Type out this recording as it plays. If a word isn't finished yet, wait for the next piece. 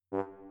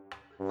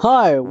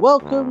Hi,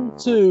 welcome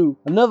to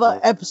another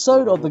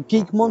episode of the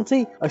Geek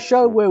Monty, a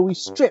show where we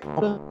strip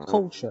the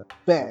culture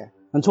bare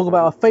and talk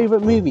about our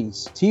favourite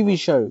movies, TV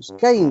shows,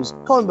 games,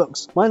 comic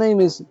books. My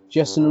name is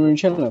Justin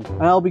Runcello,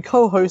 and I'll be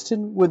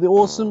co-hosting with the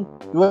awesome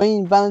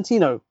Dwayne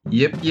Valentino.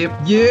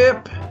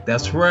 Yep.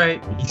 That's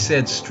right. He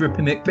said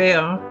stripping it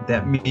bare.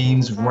 That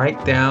means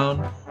right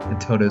down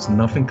until there's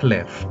nothing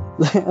left.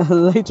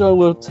 Later on,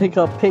 we'll take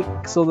our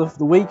picks of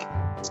the week.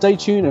 Stay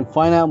tuned and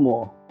find out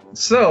more.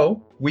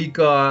 So, we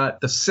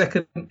got the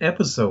second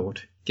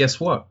episode. Guess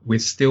what? We're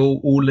still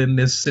all in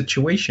this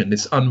situation,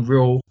 this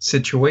unreal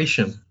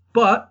situation.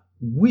 But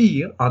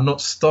we are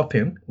not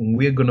stopping, and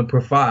we're going to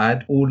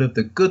provide all of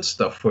the good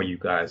stuff for you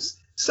guys.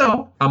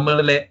 So, I'm going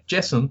to let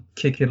Jason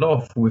kick it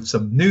off with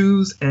some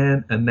news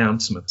and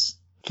announcements.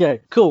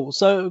 Okay, cool.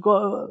 So, we've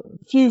got a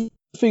few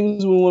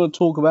things we want to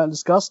talk about and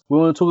discuss. We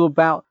want to talk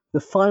about the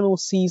final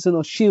season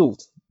of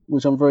S.H.I.E.L.D.,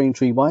 which I'm very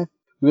intrigued by.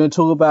 We're going to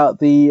talk about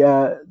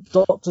the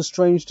Doctor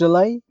Strange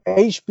delay,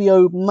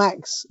 HBO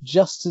Max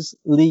Justice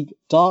League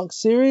Dark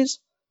series,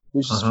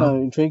 which is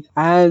very intriguing.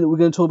 And we're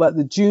going to talk about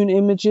the Dune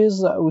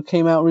images that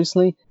came out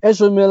recently,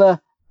 Ezra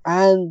Miller,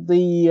 and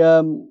the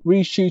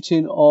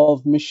reshooting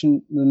of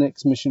the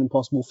next Mission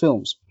Impossible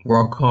films.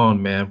 Rock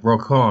on, man.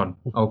 Rock on.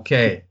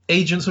 Okay.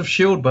 Agents of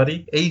S.H.I.E.L.D.,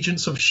 buddy.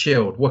 Agents of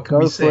S.H.I.E.L.D. What can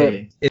we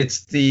say?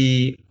 It's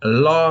the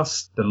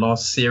last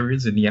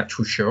series in the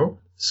actual show.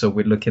 So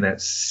we're looking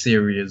at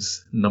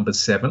series number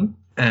 7,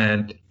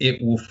 and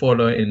it will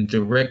follow in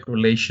direct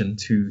relation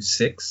to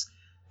 6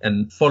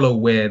 and follow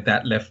where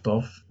that left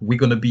off. We're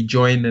going to be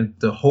joining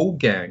the whole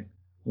gang.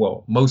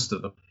 Well, most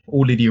of them,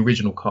 all of the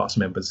original cast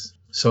members.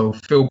 So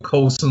Phil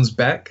Coulson's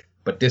back,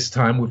 but this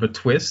time with a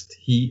twist.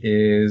 He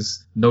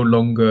is no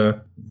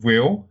longer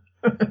real.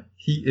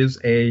 He is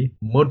a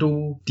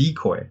model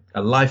decoy,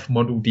 a life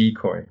model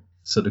decoy.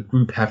 So the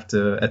group have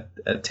to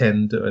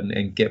attend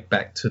and get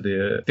back to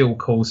the Phil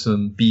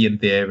Coulson being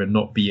there and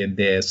not being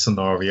there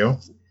scenario,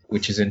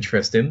 which is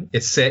interesting.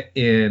 It's set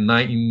in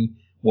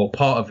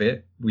part of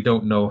it. We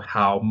don't know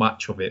how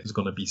much of it is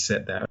going to be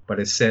set there, but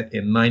it's set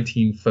in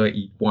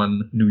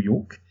 1931 New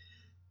York.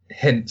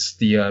 Hence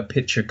the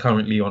picture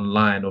currently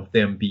online of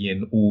them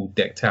being all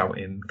decked out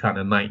in kind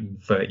of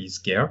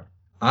 1930s gear.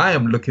 I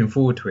am looking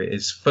forward to it.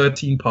 It's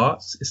 13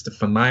 parts. It's the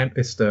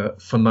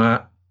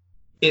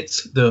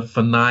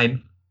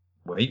finale.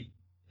 Wait,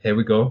 here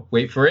we go.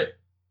 Wait for it.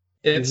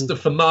 It's the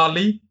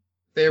finale.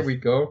 There we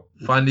go.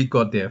 Finally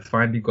got there.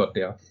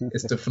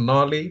 It's the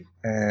finale,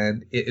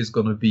 and it is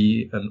going to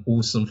be an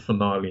awesome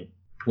finale.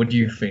 What do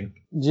you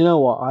think? Do you know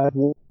what? I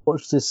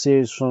watched this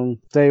series from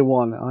day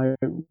one. I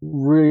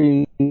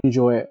really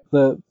enjoy it.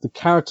 The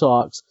character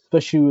arcs,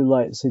 especially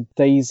with say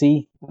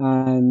Daisy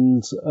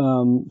and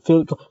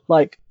Phil.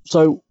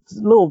 So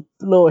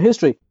little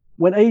history.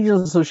 When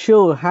Agents of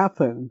S.H.I.E.L.D.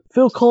 happened,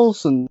 Phil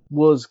Coulson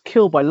was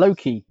killed by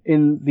Loki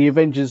in the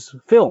Avengers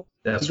film.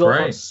 That's he got,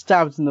 right.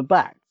 Stabbed in the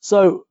back.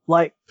 So,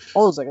 hold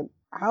on a second.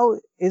 How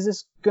is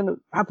this going to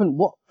happen?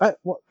 What?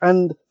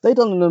 And they've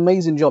done an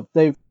amazing job.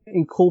 They've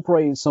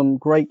incorporated some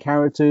great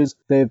characters.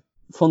 They've,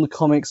 from the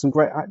comics, some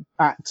great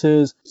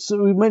actors.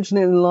 So we mentioned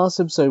it in the last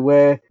episode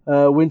where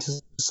Winter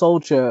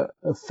Soldier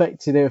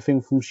affected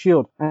everything from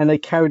S.H.I.E.L.D. and they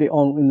carried it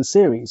on in the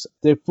series.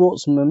 They've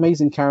brought some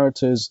amazing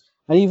characters.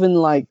 And even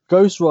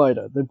Ghost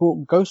Rider, they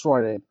brought Ghost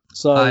Rider in.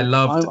 So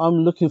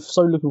I'm looking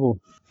forward.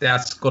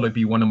 That's got to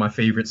be one of my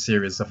favorite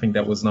series. I think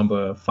that was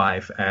number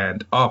 5.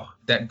 And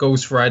that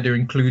Ghost Rider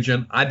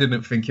inclusion, I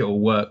didn't think it would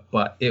work,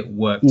 but it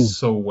worked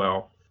so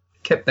well.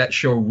 Kept that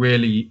show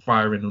really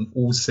firing on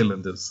all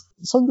cylinders.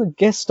 Some of the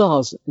guest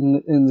stars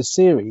in the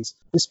series,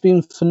 it's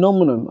been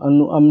phenomenal,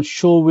 and I'm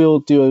sure we'll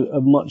do a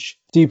much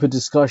deeper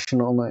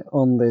discussion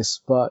on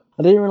this. But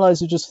I didn't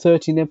realize it was just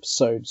 13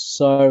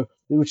 episodes,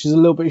 which is a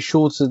little bit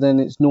shorter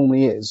than it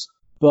normally is.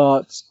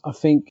 But I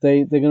think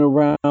they're going to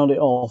round it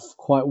off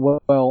quite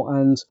well.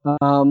 And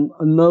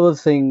another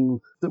thing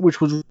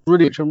which was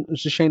really, which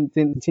it's a shame it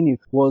didn't continue,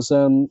 was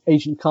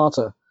Agent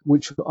Carter,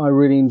 which I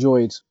really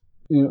enjoyed.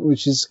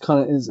 Which is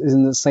kind of is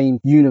in the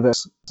same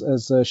universe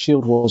as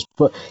S.H.I.E.L.D. was.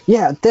 But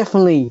yeah,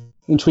 definitely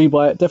intrigued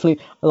by it.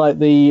 Definitely like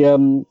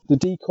the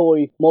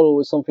decoy model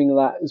is something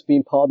that has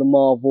been part of the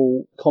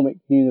Marvel comic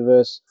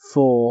universe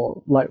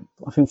for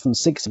I think from the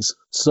 60s.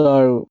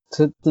 So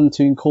to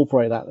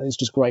incorporate that is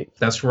just great.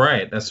 That's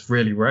right. That's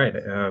really right.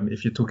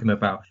 If you're talking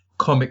about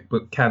comic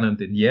book canon,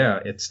 then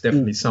yeah, it's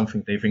definitely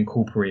something they've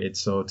incorporated.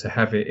 So to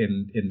have it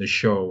in the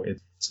show,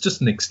 it's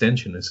just an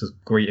extension. It's a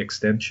great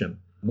extension.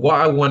 What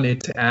I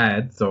wanted to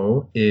add,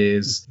 though,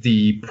 is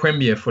the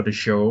premiere for the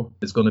show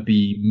is going to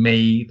be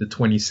May the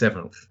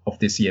 27th of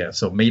this year.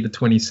 So May the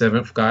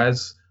 27th,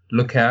 guys,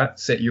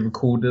 set your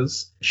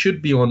recorders. It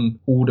should be on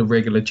all the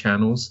regular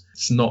channels.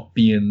 It's not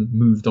being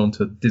moved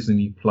onto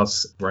Disney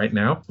Plus right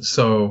now.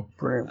 So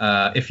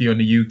if you're in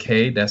the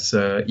UK, that's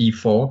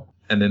E4.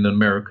 And in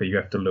America, you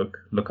have to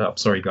look up.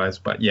 Sorry, guys.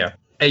 But yeah,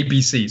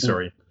 ABC,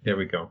 sorry. There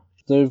we go.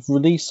 They've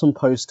released some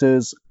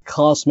posters.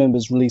 cast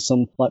members release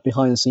some like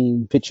behind the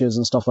scene pictures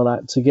and stuff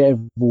like that to get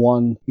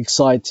everyone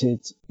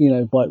excited,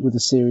 with the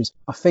series.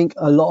 I think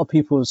a lot of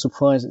people are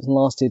surprised it's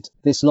lasted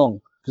this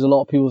long, because a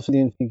lot of people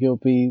didn't think it'll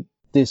be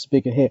this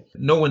big a hit.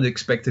 No one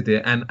expected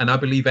it, and I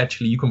believe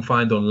actually you can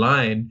find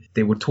online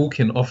they were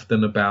talking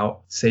often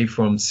about, say,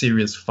 from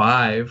series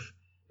 5,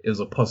 it was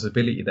a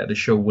possibility that the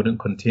show wouldn't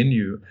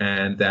continue,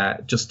 and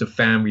that just the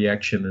fan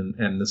reaction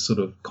and the sort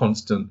of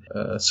constant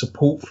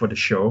support for the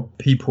show,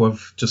 people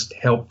have just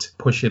helped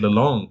push it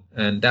along.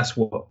 And that's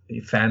what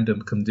a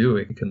fandom can do.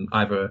 It can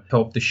either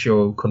help the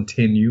show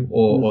continue,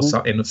 or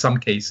in some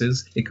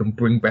cases it can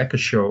bring back a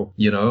show,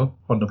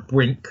 on the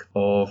brink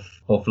of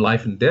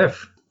life and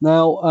death.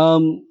 Now,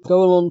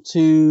 going on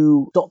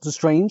to Doctor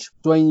Strange.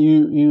 Dwayne,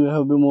 you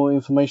have a bit more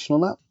information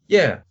on that?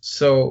 Yeah,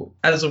 so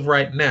as of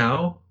right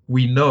now,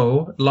 we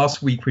know,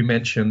 last week we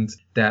mentioned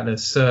that a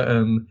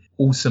certain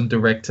awesome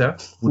director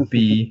would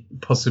be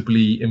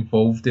possibly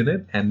involved in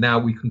it. And now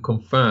we can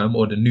confirm,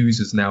 or the news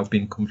has now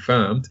been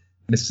confirmed,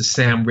 Mr.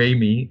 Sam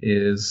Raimi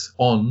is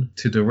on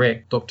to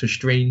direct Doctor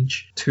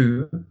Strange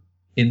 2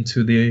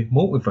 Into the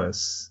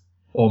Multiverse.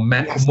 Or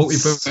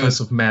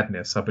Multiverse of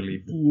Madness, I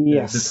believe.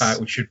 Yes. The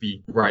title should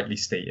be rightly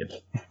stated.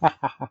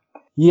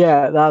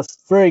 Yeah, that's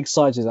very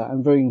excited.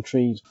 I'm very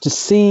intrigued to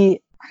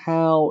see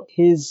how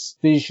his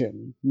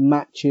vision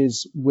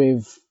matches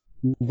with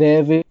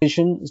their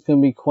vision. Is going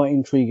to be quite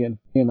intriguing.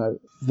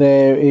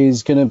 There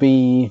is going to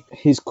be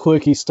his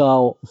quirky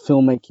style of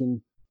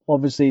filmmaking.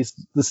 Obviously, it's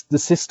the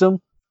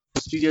system,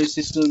 the studio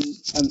system,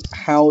 and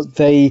how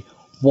they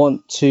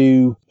want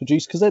to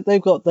produce, because they've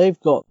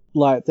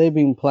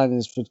been planning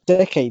this for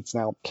decades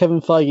now. Kevin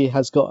Feige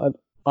has got an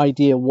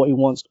idea of what he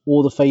wants,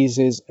 all the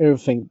phases,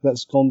 everything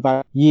that's gone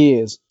back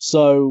years.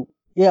 So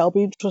yeah, it'll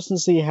be interesting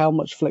to see how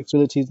much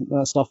flexibility and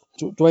that stuff.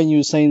 Dwayne, you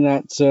were saying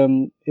that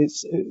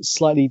it's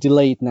slightly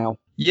delayed now.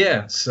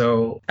 Yeah,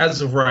 so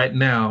as of right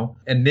now,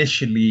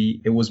 initially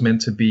it was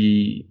meant to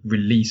be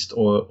released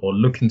or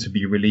looking to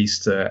be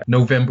released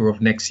November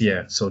of next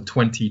year, so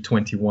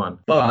 2021.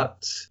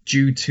 But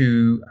due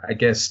to, I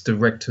guess,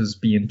 directors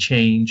being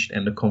changed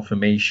and the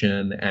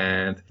confirmation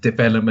and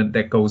development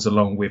that goes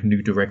along with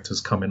new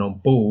directors coming on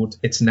board,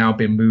 it's now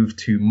been moved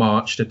to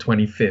March the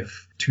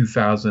 25th,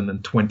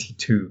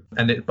 2022.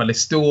 But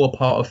it's still a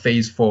part of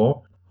Phase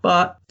 4,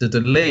 but the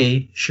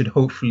delay should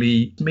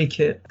hopefully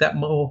make it that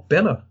more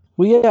better.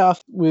 Well, yeah,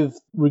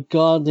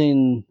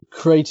 regarding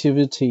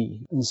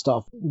creativity and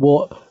stuff,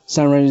 what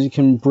Sam Raimi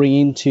can bring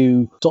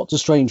into Doctor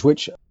Strange,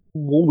 which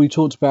what we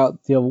talked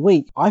about the other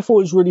week, I thought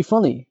it was really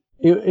funny.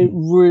 It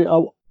really,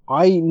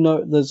 I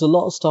know there's a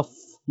lot of stuff.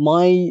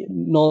 My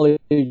knowledge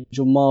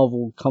of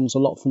Marvel comes a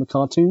lot from the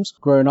cartoons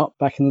growing up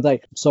back in the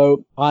day.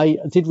 So I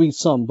did read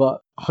some,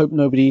 but I hope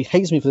nobody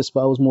hates me for this,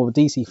 but I was more of a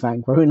DC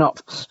fan growing up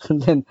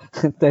than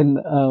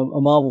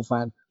a Marvel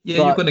fan. Yeah,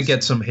 but you're going to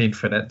get some hate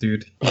for that,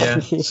 dude.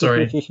 Yeah,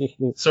 sorry.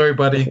 Sorry,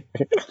 buddy.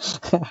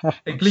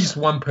 At least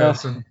one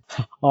person.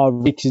 Our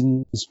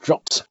ratings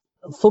dropped.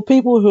 For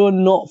people who are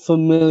not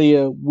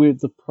familiar with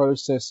the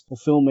process of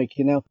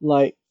filmmaking, now,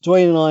 like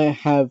Dwayne and I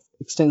have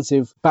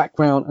extensive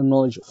background and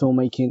knowledge of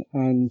filmmaking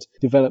and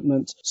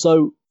development.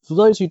 So for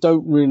those who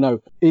don't really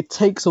know, it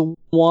takes a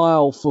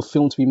while for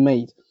film to be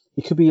made.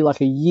 It could be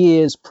like a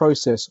year's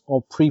process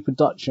of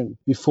pre-production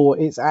before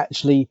it's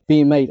actually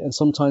being made. And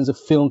sometimes a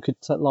film could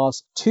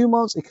last 2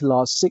 months, it could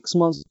last 6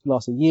 months, it could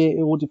last a year.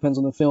 It all depends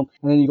on the film.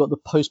 And then you've got the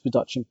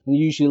post-production. And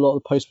usually a lot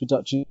of the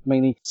post-production,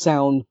 mainly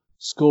sound,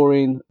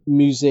 scoring,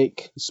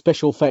 music,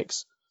 special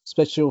effects.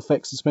 Special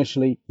effects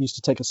especially used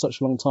to take us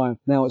such a long time.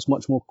 Now it's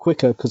much more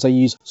quicker because they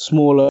use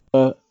smaller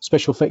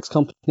special effects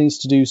companies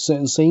to do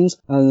certain scenes,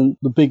 and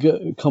the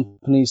bigger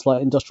companies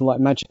like Industrial Light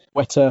and Magic,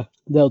 Weta,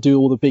 they'll do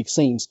all the big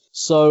scenes.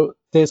 So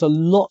there's a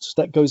lot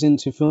that goes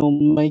into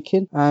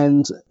filmmaking,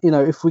 and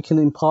if we can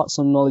impart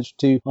some knowledge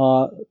to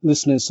our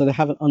listeners so they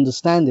have an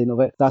understanding of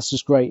it, that's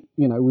just great.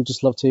 We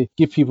just love to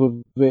give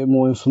people a bit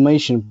more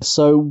information.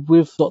 So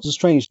with Doctor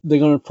Strange, they're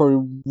going to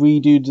probably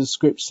redo the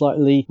script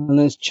slightly and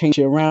then change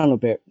it around a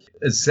bit.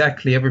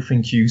 Exactly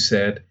everything you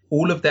said.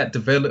 All of that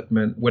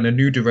development, when a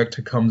new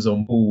director comes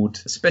on board,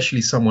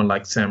 especially someone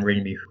like Sam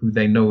Raimi, who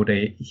they know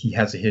he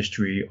has a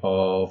history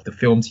of the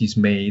films he's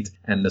made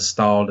and the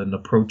style and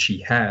approach he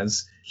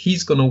has,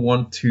 he's going to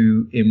want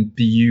to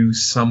imbue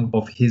some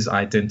of his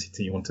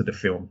identity onto the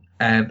film.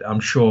 And I'm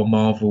sure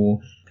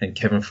Marvel and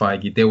Kevin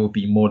Feige, they will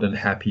be more than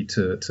happy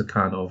to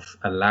kind of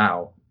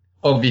allow.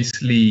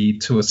 Obviously,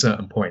 to a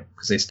certain point,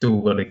 because they still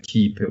want to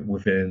keep it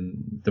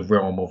within the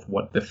realm of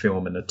what the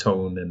film and the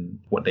tone and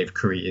what they've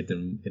created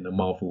in the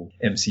Marvel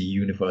MCU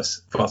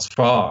universe thus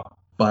far.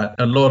 But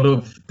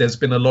there's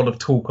been a lot of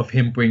talk of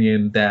him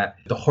bringing the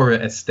horror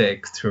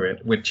aesthetic to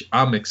it, which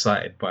I'm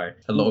excited by.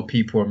 A lot of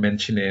people are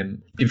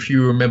mentioning, if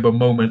you remember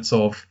moments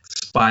of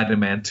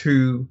Spider-Man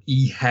 2,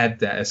 he had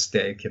that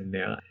aesthetic in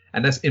there.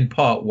 And that's in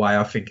part why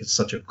I think it's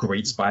such a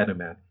great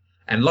Spider-Man.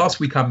 And last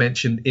week I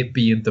mentioned it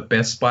being the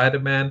best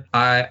Spider-Man.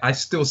 I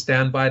still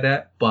stand by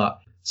that, but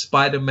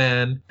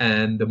Spider-Man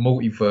and the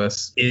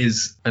Multiverse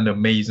is an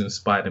amazing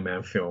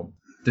Spider-Man film.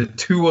 The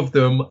two of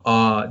them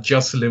are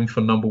jostling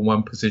for number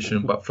one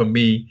position, but for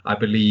me, I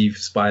believe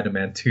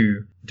Spider-Man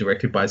 2,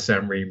 directed by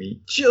Sam Raimi,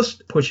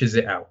 just pushes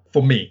it out.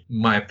 For me,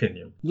 my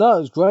opinion. No,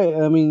 it was great.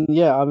 I mean,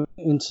 yeah, I'm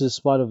Into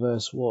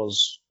Spider-Verse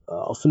was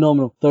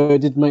phenomenal, though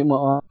it did make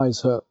my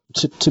eyes hurt.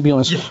 To be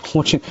honest,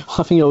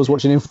 I think I was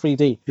watching in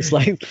 3D. It's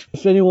like,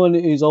 if anyone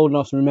is old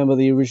enough to remember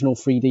the original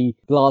 3D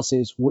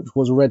glasses, which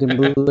was red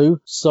and blue,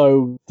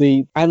 so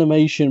the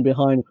animation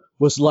behind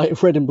was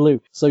like red and blue.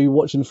 So you're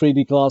watching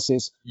 3D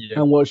glasses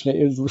and watching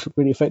it was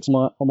really affecting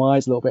my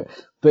eyes a little bit.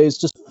 But it's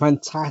just a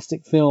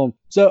fantastic film.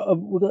 So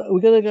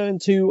we're going to go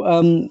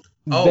into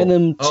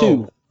Venom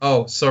 2.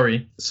 Oh,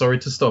 sorry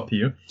to stop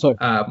you. Sorry.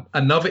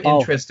 Another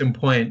interesting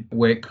point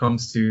where it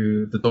comes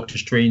to the Doctor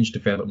Strange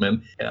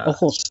development,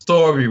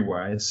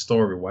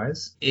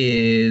 story-wise,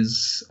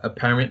 is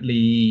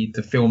apparently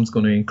the film's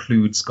going to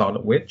include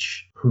Scarlet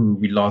Witch, who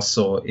we last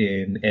saw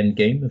in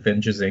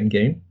Avengers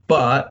Endgame.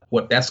 But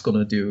what that's going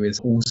to do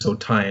is also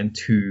tie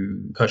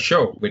into her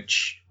show,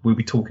 which we'll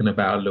be talking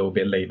about a little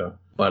bit later.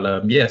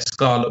 But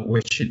Scarlet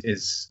Witch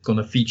is going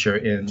to feature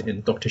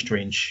in Doctor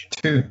Strange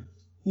 2.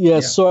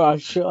 Yeah,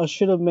 sorry, I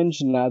should have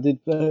mentioned that.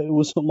 It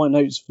was on my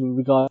notes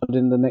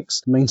regarding the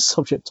next main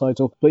subject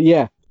title. But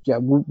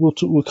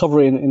we'll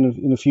cover it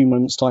in a few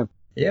moments' time.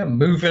 Yeah,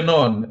 moving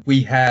on,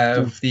 we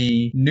have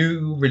the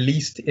new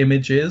released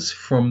images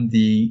from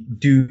the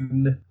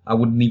Dune. I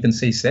wouldn't even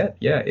say set.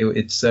 Yeah,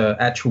 it's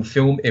actual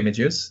film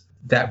images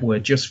that were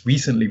just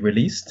recently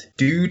released.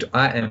 Dude,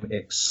 I am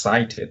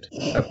excited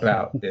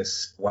about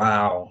this.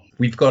 Wow.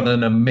 We've got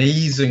an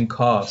amazing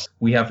cast.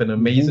 We have an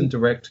amazing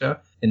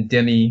director in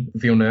Denis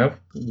Villeneuve,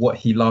 what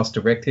he last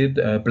directed,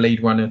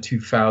 Blade Runner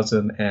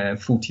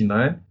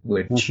 2049,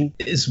 which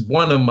is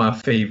one of my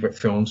favorite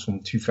films from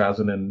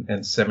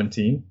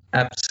 2017.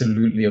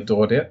 Absolutely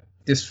adored it.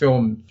 This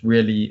film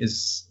really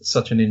is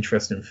such an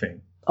interesting thing.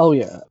 Oh,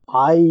 yeah.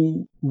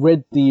 I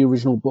read the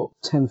original book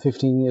 10,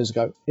 15 years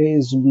ago. It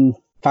is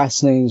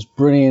fascinating, it's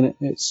brilliant,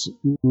 it's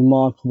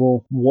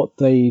remarkable what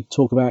they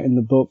talk about in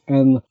the book.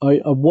 And I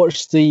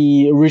watched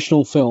the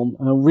original film,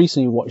 and I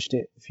recently watched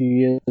it a few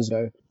years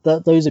ago.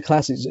 Those are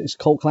classics, it's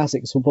cult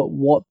classics, but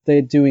what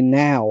they're doing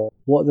now,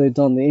 what they've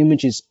done, the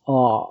images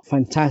are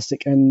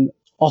fantastic, and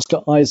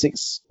Oscar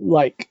Isaac's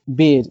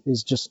beard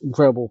is just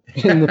incredible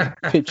in the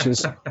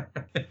pictures.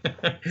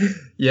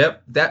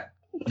 Yep, that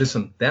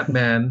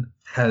man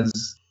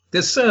has...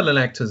 There's certain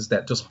actors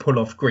that just pull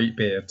off great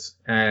beards,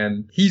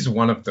 and he's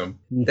one of them.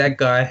 That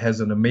guy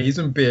has an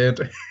amazing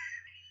beard.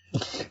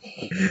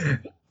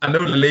 I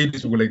know the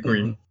ladies will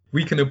agree.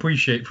 We can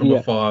appreciate from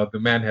afar the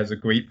man has a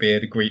great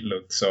beard, a great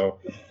look. So,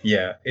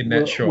 yeah, in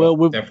that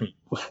definitely.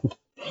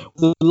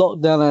 The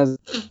lockdown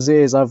as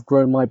is, I've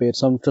grown my beard,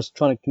 so I'm just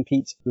trying to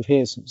compete with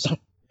his.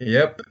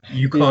 Yep,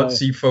 you can't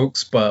see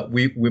folks, but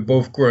we're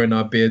both growing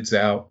our beards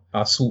out,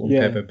 our salt and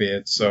pepper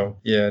beards. So,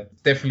 yeah,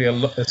 definitely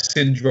a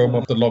syndrome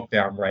of the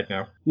lockdown right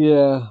now.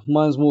 Yeah,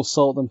 mine's more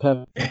salt than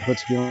pepper, to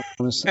be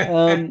honest.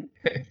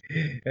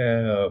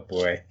 Oh,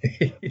 boy.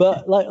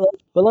 but like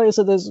I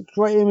said, there's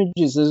great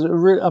images. There's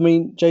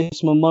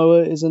Jason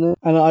Momoa is in it.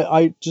 And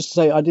I just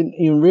say I didn't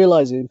even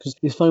realize it, because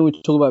it's funny when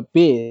we talk about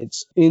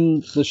beards.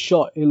 In the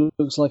shot, it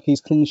looks like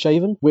he's clean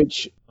shaven,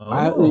 which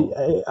I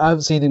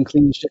haven't seen him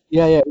clean shaven.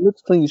 Yeah, it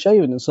looks clean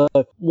shaven. And so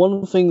one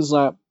of the things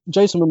that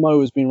Jason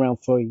Momoa has been around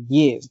for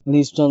years, and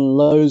he's done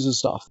loads of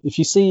stuff. If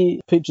you see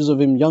pictures of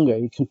him younger,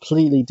 he's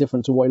completely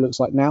different to what he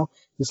looks like now.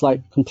 It's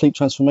like complete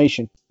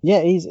transformation.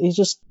 Yeah, he's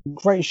just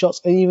great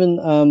shots. And even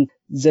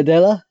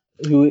Zendaya,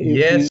 who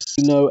you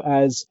know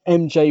as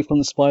MJ from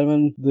the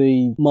Spider-Man,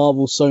 the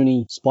Marvel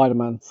Sony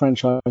Spider-Man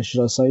franchise,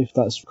 should I say, if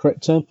that's the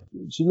correct term.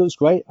 She looks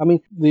great. I mean,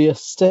 the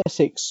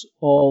aesthetics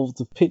of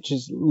the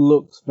pictures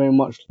look very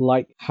much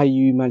like how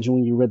you imagine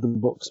when you read the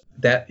books.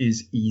 That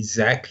is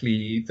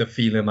exactly the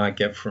feeling I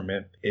get from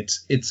it.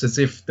 It's as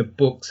if the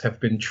books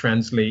have been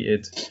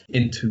translated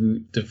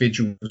into the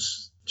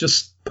visuals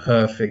just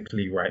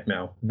perfectly right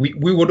now. We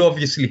would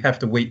obviously have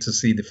to wait to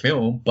see the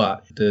film,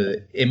 but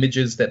the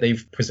images that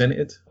they've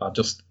presented are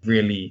just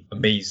really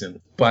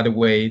amazing. By the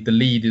way, the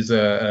lead is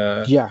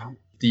the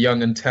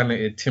young and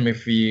talented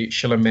Timothée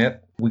Chalamet.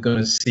 We're going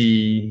to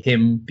see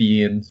him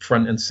being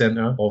front and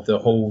center of the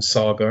whole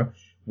saga.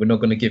 We're not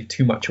going to give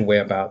too much away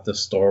about the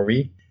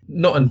story,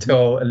 not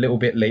until a little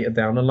bit later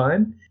down the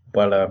line.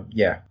 But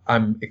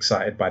I'm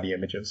excited by the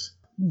images.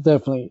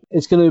 Definitely.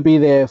 It's going to be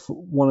there for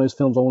one of those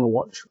films I want to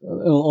watch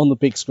on the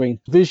big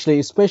screen. Visually,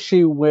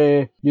 especially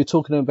where you're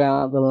talking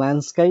about the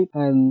landscape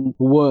and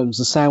the worms,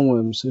 the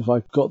sandworms, if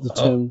I got the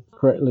term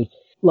correctly.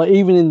 Like,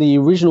 even in the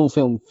original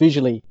film,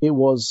 visually, it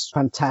was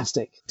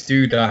fantastic.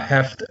 Dude, I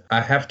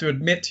have to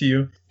admit to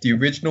you, the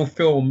original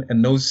film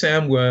and those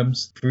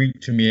sandworms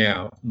freaked me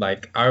out.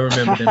 Like, I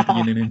remember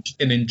them being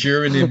an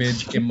enduring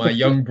image in my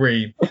young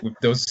brain with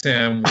those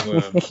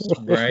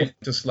sandworms, right?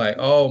 Just like,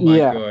 oh my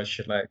gosh,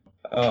 like,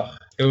 oh,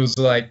 It was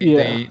like Yeah.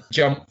 they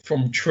jumped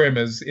from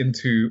Tremors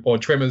into, or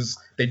Tremors,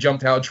 they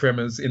jumped out of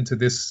Tremors into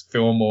this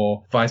film,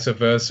 or vice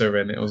versa.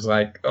 And it was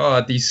like,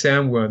 oh, these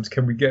sandworms,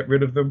 can we get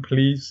rid of them,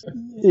 please?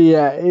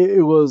 Yeah,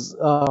 it was.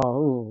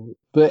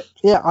 But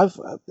yeah,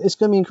 it's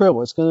going to be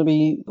incredible. It's going to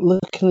be,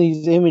 looking at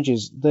these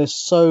images, they're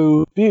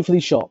so beautifully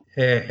shot.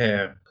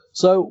 Hair.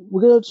 So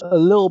we're going to talk a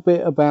little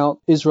bit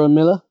about Ezra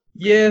Miller.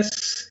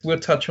 Yes, we'll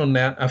touch on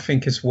that. I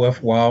think it's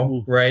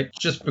worthwhile, right?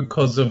 Just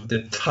because of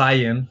the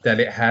tie-in that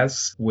it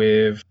has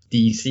with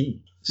DC.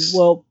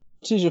 Well,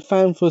 this is your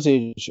fan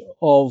footage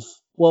of,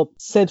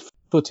 said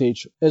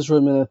footage,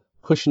 Ezra Miller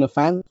pushing a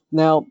fan.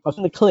 Now, I've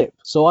seen the clip,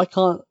 so I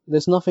can't,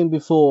 there's nothing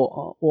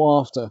before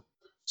or after.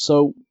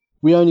 So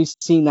we only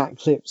seen that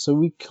clip, so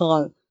we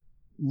can't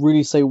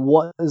really say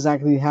what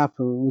exactly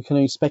happened. We can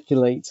only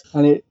speculate,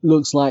 and it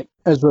looks like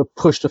Ezra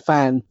pushed a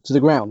fan to the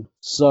ground.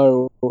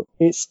 So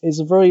it's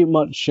a very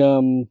much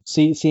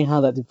see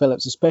how that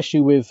develops,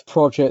 especially with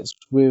projects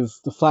with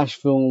the Flash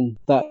film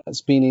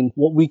that's been in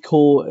what we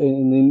call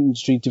in the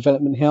industry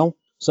development hell.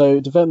 So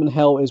development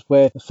hell is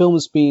where a film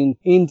has been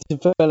in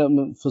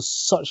development for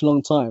such a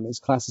long time. It's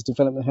classed as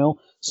development hell.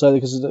 So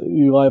because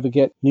you either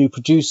get new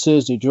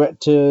producers, new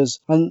directors,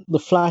 and the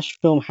Flash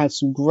film had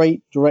some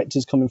great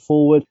directors coming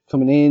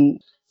in.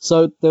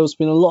 So there's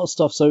been a lot of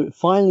stuff. So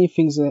finally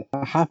things are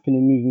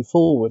happening moving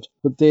forward,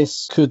 but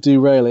this could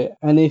derail it.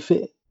 And if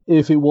it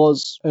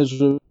was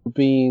Ezra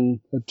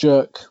being a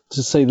jerk,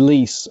 to say the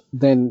least,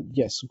 then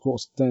yes, of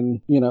course,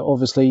 then,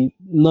 obviously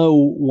no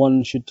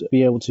one should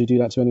be able to do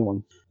that to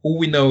anyone. All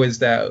we know is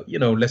that,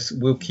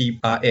 we'll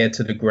keep our ear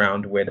to the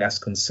ground where that's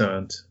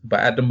concerned.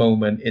 But at the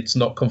moment, it's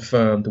not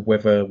confirmed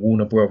whether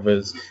Warner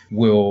Brothers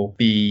will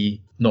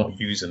be not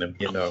using him,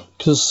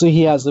 Because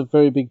he has a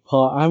very big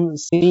part. I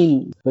haven't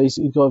seen, but he's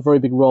got a very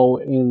big role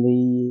in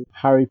the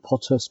Harry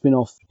Potter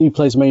spin-off. He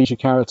plays a major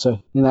character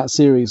in that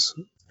series.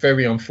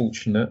 Very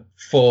unfortunate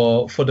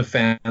for the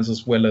fans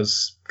as well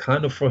as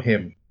kind of for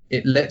him.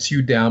 It lets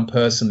you down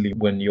personally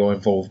when you're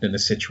involved in a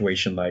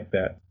situation like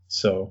that.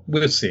 So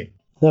we'll see.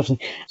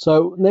 Definitely.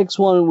 So next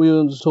one we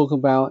want to talk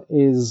about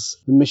is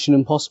the Mission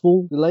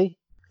Impossible delay.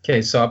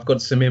 Okay, so I've got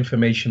some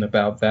information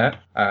about that.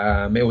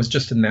 It was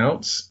just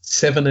announced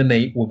 7 and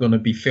 8 were going to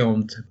be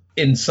filmed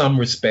in some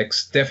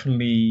respects,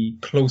 definitely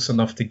close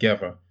enough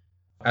together.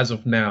 As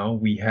of now,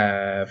 we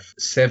have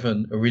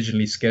 7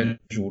 originally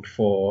scheduled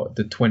for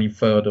the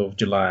 23rd of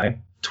July,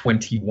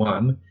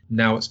 21.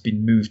 Now it's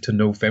been moved to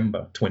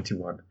November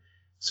 21.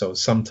 So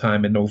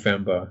sometime in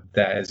November,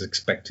 that is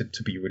expected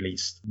to be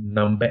released.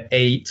 Number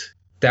 8,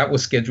 that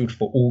was scheduled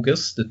for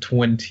August, the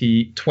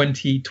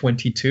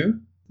 2022.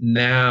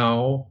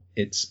 Now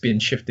it's been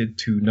shifted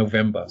to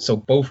November. So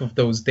both of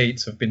those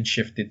dates have been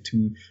shifted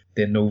to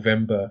their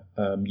November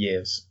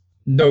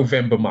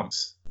November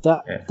months.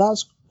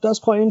 That's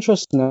quite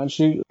interesting,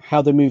 actually,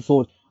 how they move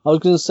forward. I was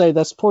going to say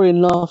that's probably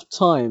enough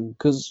time,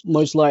 because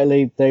most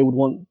likely they would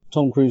want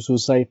Tom Cruise to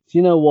say, do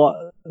you know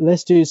what?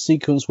 Let's do a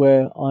sequence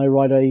where I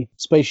ride a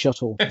space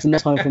shuttle. It's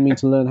enough time for me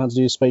to learn how to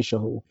do a space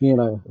shuttle,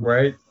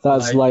 Right.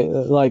 That's like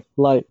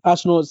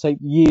astronauts take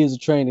years of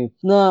training.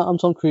 Nah, I'm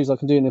Tom Cruise. I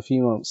can do it in a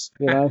few months,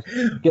 Get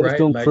the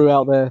film crew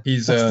out there.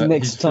 He's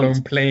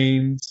flown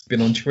planes,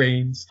 been on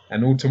trains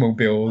and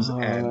automobiles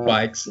and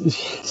bikes.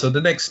 So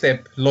the next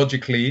step,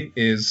 logically,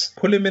 is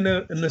pull him in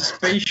a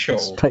space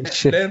shuttle.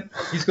 Then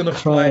he's going to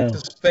fly to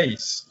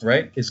space,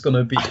 right? It's going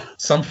to be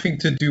something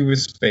to do with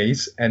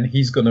space, and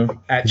he's going to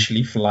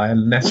actually fly a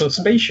NASA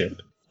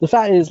spaceship. The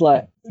fact is,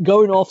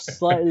 going off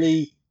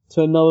slightly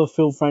to another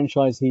film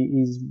franchise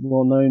he's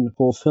well known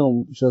for,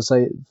 should I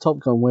say, Top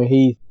Gun, where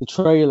the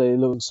trailer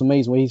looks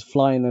amazing, where he's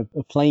flying a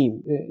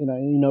plane,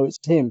 it's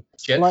him.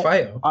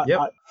 Jetfire.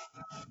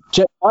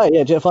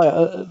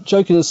 Jetfire.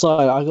 Joking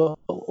aside, I got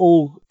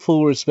all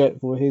full respect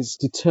for his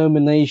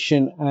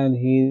determination and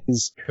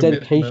his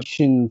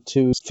dedication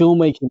to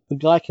filmmaking. The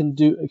guy can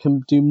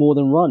do more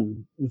than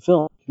run in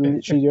film. He can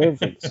literally do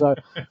everything. So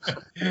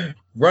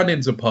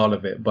running's a part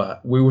of it,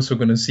 but we're also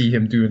going to see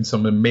him doing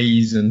some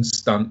amazing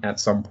stunt at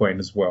some point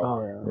as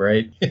well,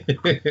 right?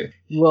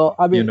 Well,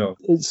 I mean,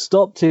 it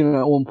stopped him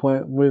at one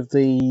point with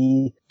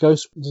the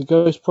Ghost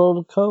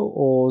Protocol,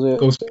 or was it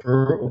Ghost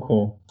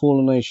Protocol?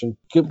 Fallen Nation.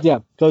 Yeah,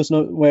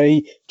 where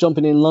he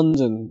jumping in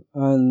London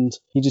and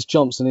he just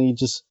jumps and he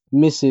just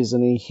misses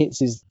and he hits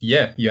his...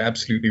 Yeah, you're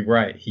absolutely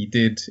right. He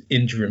did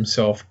injure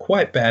himself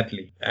quite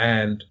badly,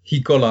 and he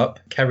got up,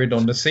 carried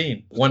on the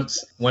scene.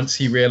 Once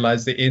he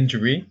realized the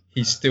injury,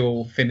 he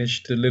still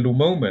finished the little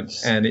moment,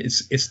 and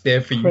it's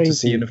there for you to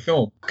see in the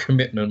film.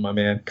 Commitment, my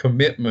man.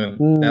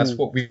 Commitment. That's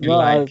what we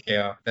like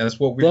here. That's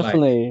what we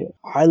definitely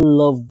like. I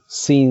love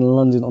seeing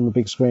London on the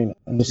big screen.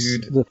 And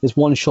there's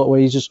one shot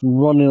where he's just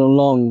running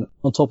along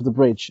on top of the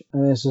bridge,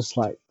 and it's just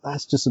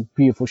that's just a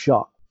beautiful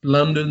shot.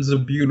 London's a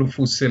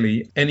beautiful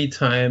city.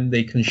 Anytime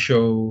they can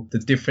show the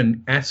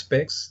different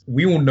aspects,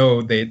 we all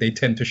know they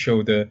tend to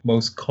show the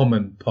most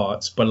common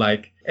parts, but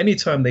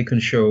anytime they can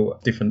show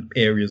different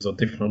areas or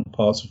different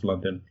parts of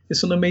London,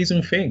 it's an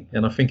amazing thing,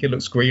 and I think it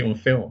looks great on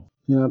film.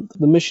 The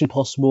Mission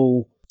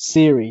Impossible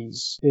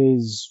series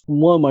is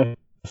one of my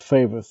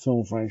favorite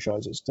film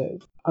franchises.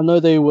 I know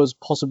there was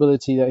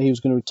possibility that he was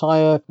going to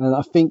retire, and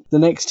I think the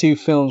next two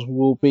films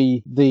will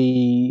be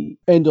the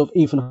end of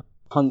Ethan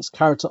Hunt's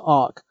character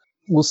arc.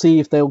 We'll see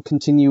if they'll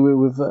continue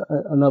with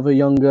another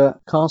younger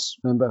cast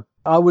member.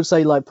 I would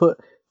say like put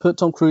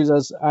Tom Cruise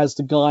as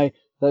the guy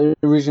that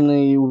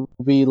originally would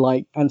be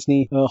like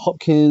Anthony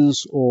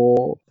Hopkins,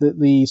 or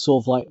the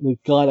sort of like the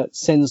guy that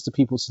sends the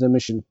people to their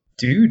mission.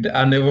 Dude,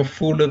 I never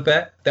thought of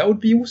that. That would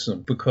be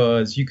awesome,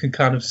 because you can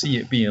kind of see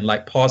it being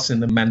like passing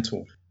the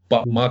mantle.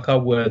 But mark our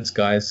words,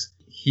 guys,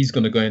 he's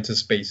going to go into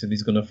space and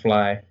he's going to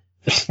fly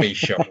a space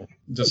shuttle.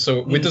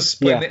 We're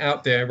just putting it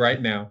out there right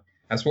now.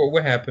 That's what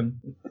will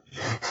happen.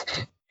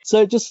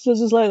 So just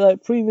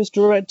like previous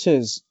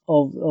directors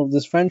of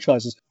this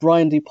franchises,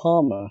 Brian De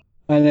Palma,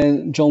 and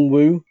then John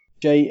Woo,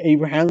 J.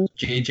 Abrahams,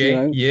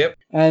 JJ, yep,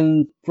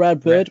 and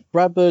Brad Bird. Right.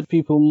 Brad Bird,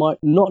 people might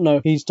not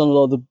know, he's done a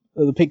lot of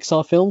the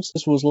Pixar films.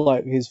 This was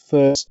like his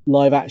first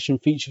live action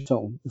feature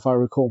film, if I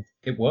recall.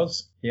 It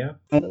was, yeah.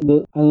 And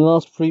the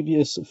last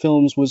previous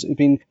films was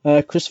been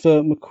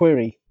Christopher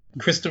McQuarrie.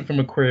 Christopher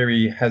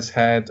McQuarrie has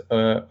had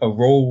a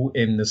role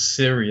in the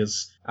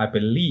series, I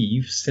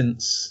believe,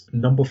 since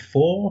number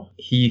 4.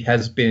 He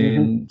has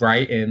been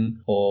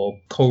writing or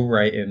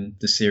co-writing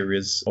the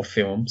series of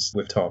films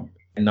with Tom.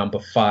 And number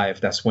 5,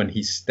 that's when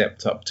he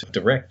stepped up to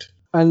direct.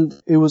 And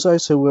it was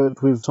also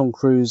worked with Tom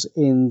Cruise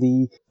in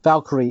the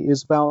Valkyrie.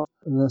 It's about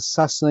an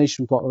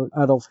assassination plot of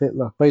Adolf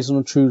Hitler, based on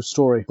a true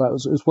story. It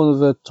was one of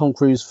the Tom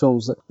Cruise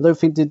films that I don't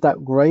think did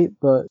that great,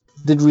 but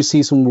did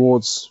receive some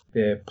awards.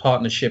 Their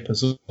partnership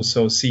has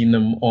also seen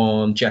them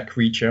on Jack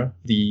Reacher,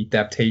 the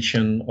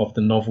adaptation of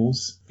the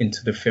novels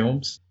into the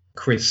films.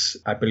 Chris,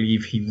 I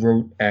believe he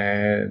wrote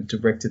and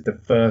directed the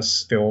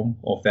first film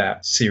of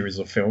that series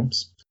of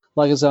films.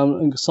 Like I said,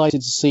 I'm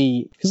excited to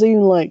see, because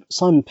even like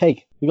Simon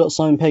Pegg, we got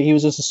Simon Pegg, he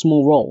was just a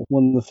small role in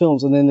one of the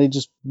films, and then they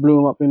just blew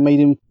him up and made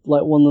him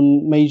like one of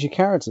the major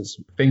characters.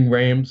 Ving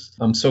Rhames,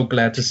 I'm so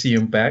glad to see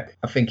him back.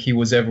 I think he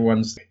was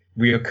everyone's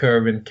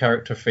reoccurring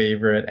character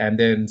favorite, and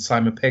then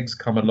Simon Pegg's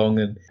come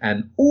along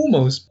and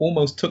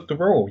almost took the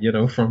role,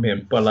 from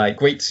him. But like,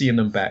 great seeing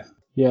them back.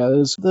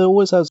 Yeah, they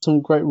always have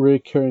some great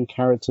recurring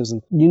characters,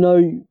 and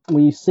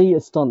when you see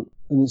a stunt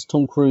and it's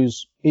Tom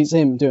Cruise, it's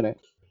him doing it.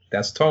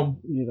 That's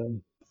Tom.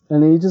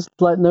 And he just,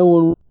 like, no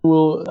one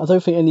will... I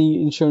don't think any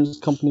insurance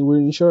company will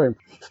insure him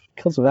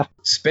because of that.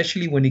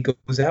 Especially when he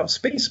goes out of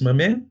space, my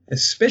man.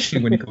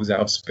 Especially when he goes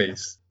out of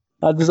space.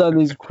 I just have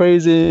these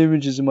crazy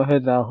images in my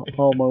head now.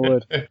 Oh, my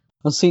word.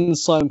 I've seen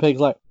Simon Pegg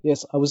like,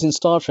 yes, I was in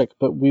Star Trek,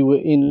 but we were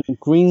in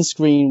green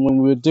screen when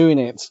we were doing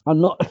it.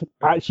 I'm not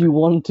actually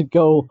wanting to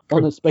go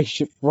on a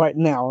spaceship right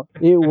now.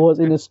 It was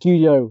in a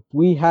studio.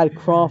 We had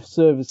craft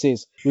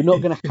services. We're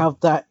not going to have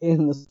that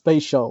in the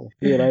space shuttle,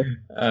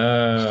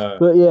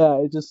 But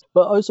yeah,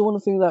 but also one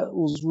of the things that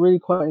was really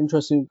quite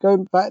interesting,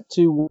 going back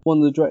to one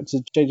of the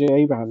directors, J.J.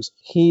 Abrahams,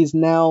 he's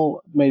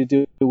now made a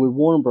deal with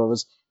Warner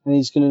Brothers, and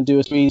he's going to do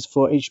a series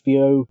for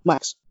HBO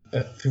Max.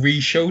 A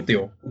 3-show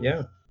deal,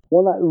 yeah.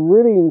 One that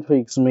really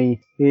intrigues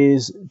me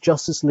is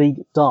Justice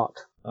League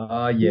Dark.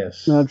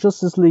 Yes. Now,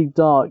 Justice League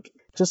Dark,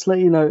 just to let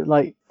you know,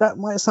 like, that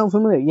might sound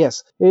familiar.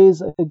 Yes, it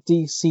is a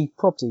DC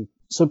property.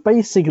 So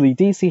basically,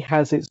 DC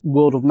has its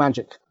world of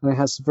magic, and it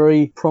has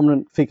very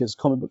prominent figures,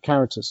 comic book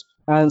characters,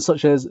 and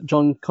such as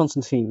John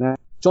Constantine. Now,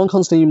 John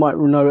Constantine you might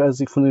know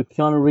as from the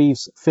Keanu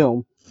Reeves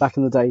film back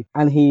in the day,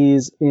 and he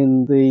is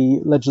in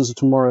the Legends of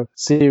Tomorrow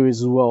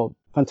series as well.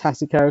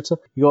 Fantastic character.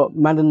 You got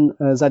Madan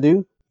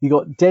Zadu. You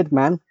got Dead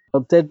Man.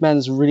 Well, Dead Man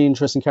is a really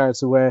interesting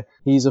character where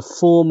he's a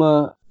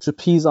former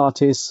trapeze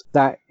artist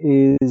that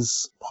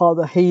is part of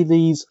the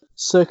Haley's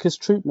circus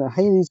troupe. Now,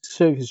 Haley's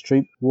circus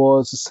troupe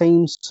was the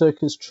same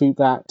circus troupe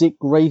that Dick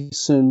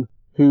Grayson,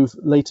 who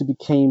later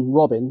became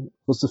Robin,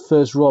 was the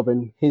first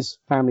Robin his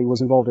family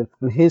was involved in.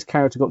 And his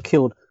character got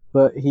killed,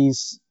 but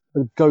he's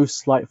a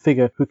ghost-like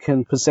figure who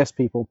can possess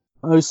people.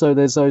 Also,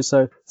 there's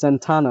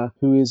Zatanna,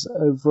 who is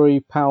a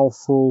very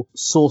powerful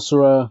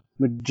sorcerer,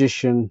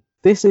 magician.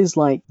 This is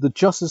like the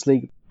Justice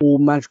League, all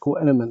magical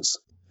elements.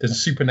 The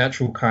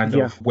supernatural kind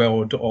of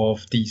world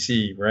of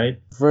DC, right?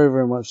 Very,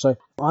 very much so.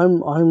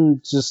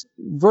 I'm just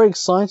very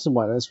excited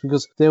by this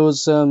because there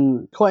was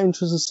quite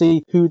interesting to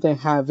see who they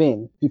have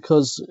in,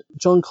 because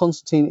John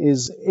Constantine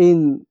is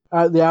in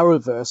the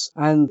Arrowverse,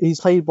 and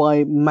he's played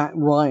by Matt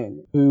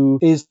Ryan, who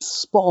is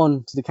spot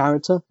on to the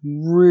character.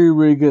 Really,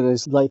 really good.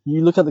 It's like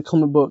you look at the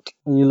comic book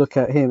and you look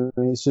at him,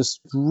 and it's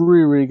just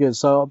really, really good.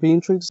 So I'll be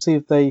intrigued to see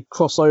if they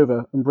cross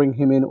over and bring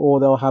him in,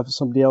 or they'll have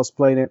somebody else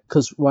playing it,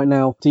 because right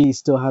now DC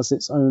still has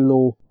its own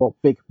little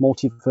big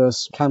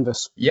multiverse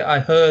canvas. Yeah, I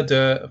heard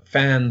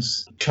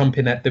fans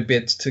chomping at the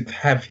bit to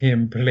have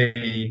him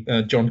play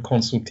John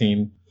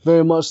Constantine.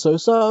 Very much so.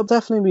 So I'll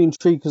definitely be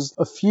intrigued, because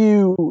a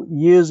few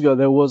years ago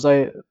there was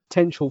a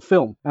potential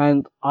film.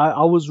 And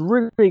I was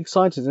really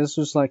excited. This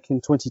was like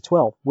in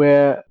 2012,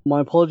 where,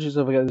 my apologies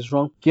if I get this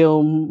wrong,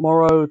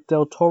 Guillermo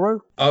del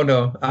Toro. Oh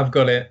no, I've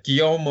got it.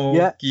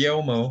 Yeah.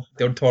 Guillermo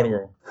del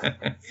Toro.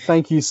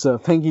 Thank you, sir.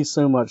 Thank you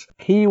so much.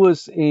 He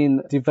was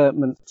in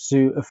development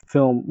to a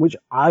film which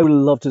I would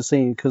love to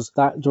see, because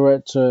that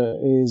director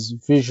is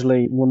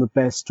visually one of the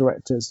best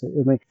directors. I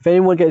mean, if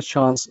anyone gets a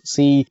chance,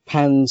 see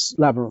Pan's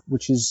Labyrinth,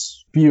 which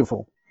is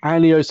beautiful.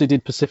 And he also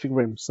did Pacific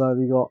Rim, so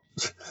you got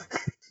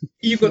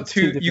you got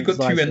two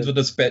ends of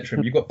the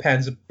spectrum. You got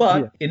Panzer,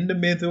 but in the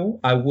middle,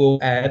 I will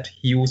add,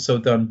 he also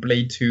done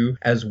Blade 2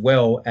 as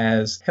well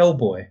as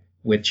Hellboy,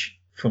 which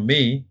for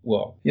me,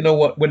 well, you know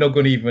what? We're not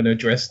going to even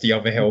address the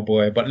other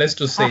Hellboy, but let's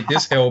just say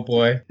this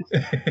Hellboy,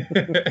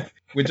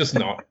 we're just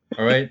not,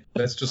 all right?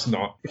 Let's just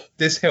not.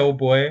 This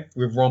Hellboy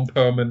with Ron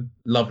Perlman,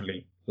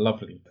 lovely,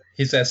 lovely.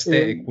 His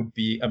aesthetic would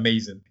be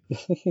amazing.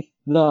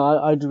 No,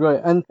 I agree.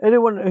 And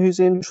anyone who's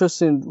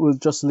interested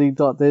with Justice League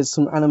Dark, there's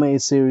some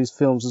animated series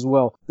films as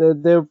well.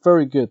 They're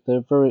very good.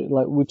 They're very,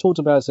 like, we talked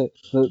about it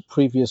the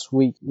previous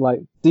week.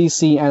 Like,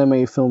 DC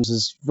animated films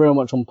is very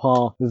much on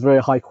par with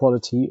very high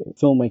quality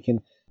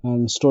filmmaking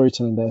and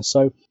storytelling there.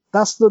 So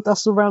that's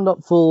the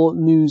roundup for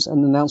news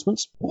and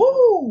announcements.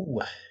 Woo!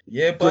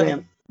 Yeah, buddy.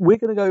 Brilliant. We're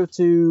going to go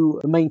to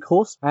the main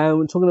course, and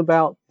we're talking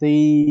about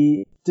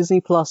the Disney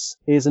Plus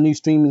is a new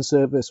streaming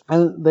service,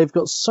 and they've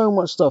got so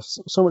much stuff,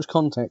 so much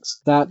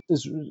context that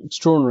is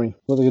extraordinary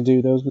what they can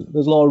do.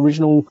 There's a lot of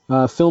original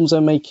films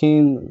they're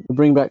making. They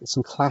bring back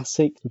some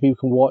classic that people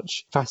can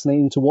watch,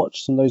 fascinating to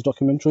watch, some of those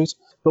documentaries.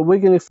 But we're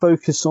going to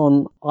focus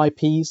on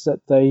IPs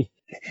that they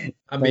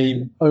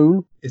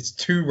own. It's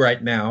 2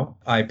 right now,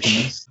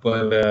 IPs,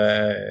 but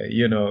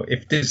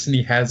if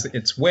Disney has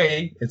its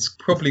way, it's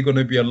probably going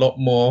to be a lot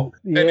more.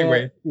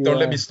 Anyway, don't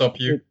let me stop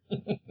you.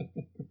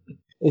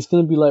 It's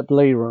going to be like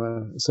Blade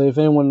Runner. So if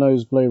anyone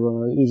knows Blade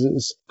Runner,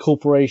 it's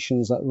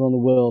corporations that run the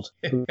world.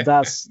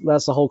 That's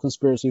the whole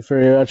conspiracy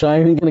theory, which I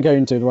ain't going to go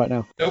into right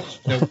now. Nope.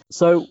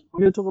 So we're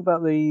going to talk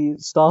about the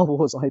Star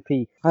Wars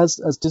IP. As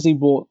Disney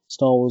bought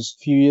Star Wars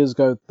a few years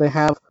ago, they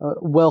have a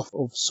wealth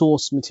of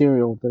source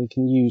material that they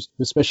can use,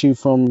 especially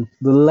from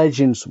the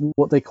Legends,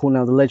 what they call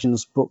now the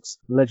Legends books,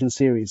 Legends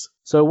series.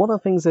 So one of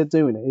the things they're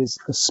doing is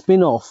a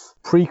spin-off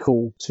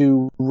prequel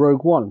to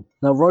Rogue One.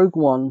 Now, Rogue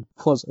One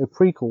was a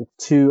prequel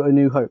to A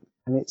New Hope,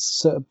 and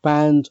it's a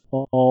band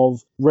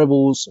of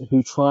rebels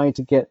who try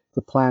to get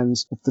the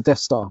plans of the Death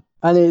Star.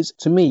 And it's,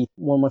 to me,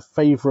 one of my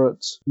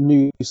favourite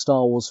new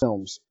Star Wars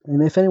films.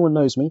 And if anyone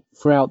knows me,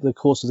 throughout the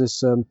course of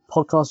this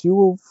podcast, you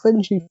will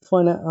eventually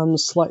find out I'm a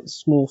slight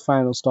small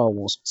fan of Star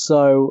Wars.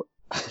 So...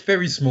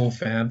 Very small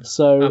fan.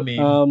 So, I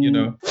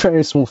mean,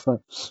 very small fan.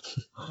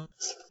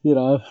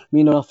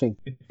 Mean nothing.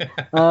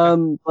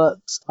 But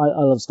I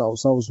love Star Wars.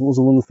 Star Wars was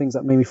one of the things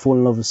that made me fall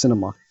in love with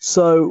cinema.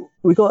 So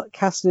we got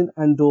Cassian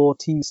Andor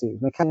TV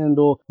series. Now, Cassian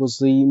Andor was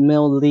the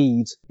male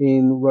lead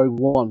in Rogue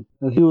One,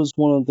 and he was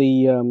one of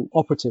the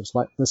operatives,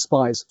 like the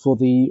spies for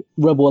the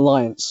Rebel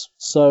Alliance.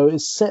 So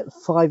it's set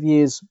 5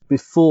 years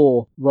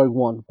before Rogue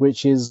One,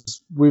 which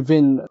is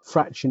within a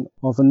fraction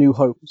of A New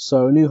Hope.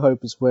 So A New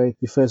Hope is where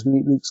you first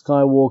meet Luke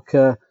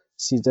Skywalker,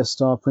 see Death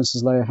Star,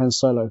 Princess Leia, Han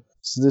Solo.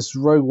 So this is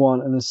Rogue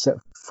One, and it's set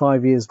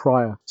 5 years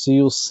prior. So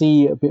you'll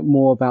see a bit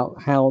more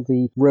about how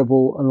the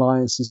Rebel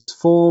Alliance is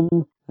formed,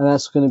 and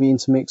that's going to be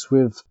intermixed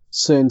with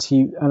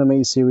certain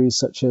animated series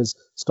such as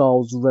Star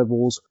Wars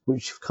Rebels,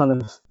 which kind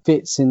of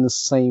fits in the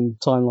same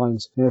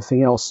timelines and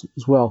everything else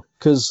as well.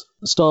 Because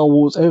Star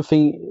Wars,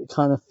 everything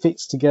kind of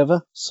fits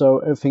together, so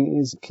everything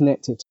is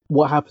connected.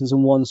 What happens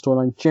in one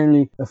storyline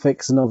generally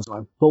affects another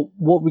storyline. But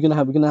what we're going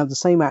to have the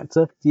same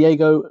actor,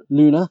 Diego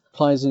Luna,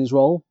 plays in his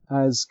role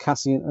as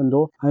Cassian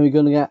Andor, and we're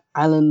going to get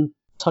Alan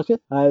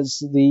Tuckett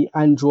as the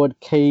android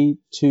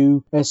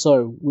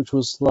K2SO, which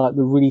was like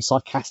the really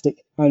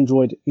sarcastic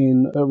android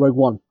in Rogue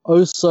One.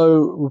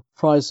 Also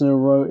reprising in a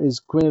row is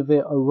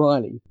Guinevere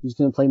O'Reilly, who's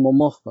going to play Mon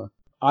Mothma.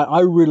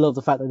 I really love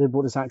the fact that they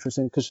brought this actress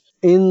in, because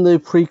in the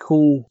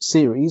prequel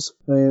series,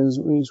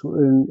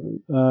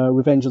 in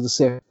Revenge of the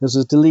Sith, there's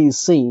a deleted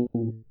scene,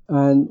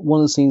 and one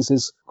of the scenes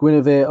is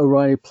Guinevere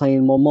O'Reilly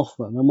playing Mon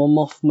Mothma. Now, Mon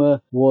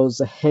Mothma was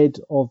the head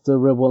of the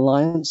Rebel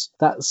Alliance.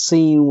 That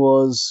scene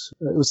was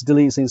a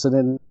deleted scene, so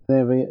they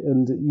never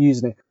ended up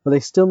using it. But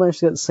they still managed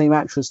to get the same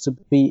actress to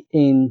be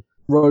in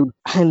Rogue,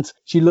 and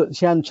she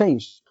hadn't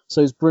changed.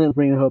 So it's brilliant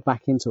bringing her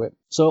back into it.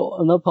 So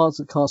another part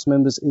of the cast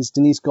members is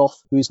Denise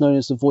Gough, who is known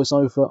as the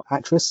voiceover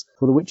actress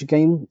for the Witcher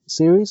game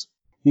series.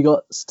 You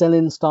got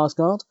Stellan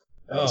Skarsgård.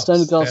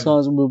 Stellan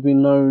Skarsgård will be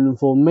known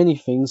for many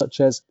things,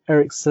 such as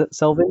Eric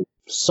Selvin.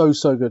 So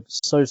good.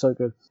 So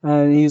good.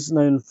 And he's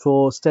known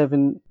for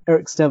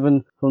Eric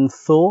Steven from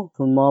Thor,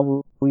 from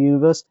Marvel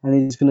Universe, and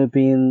he's going to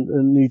be in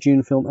the new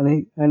Dune film,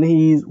 and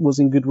he was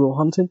in Good Will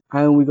Hunting.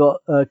 And we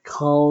got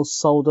Carl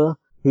Solder,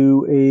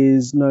 who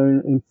is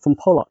known from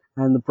Pollock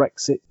and the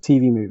Brexit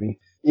TV movie.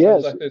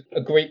 Sounds Yes. like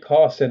a great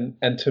cast, and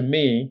to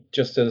me,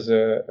 just as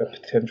a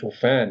potential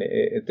fan,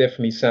 it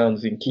definitely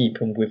sounds in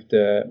keeping with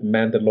the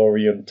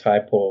Mandalorian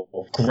type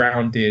of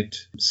grounded,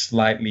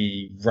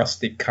 slightly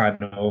rustic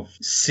kind of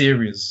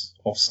series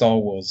of Star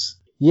Wars.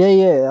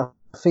 Yeah.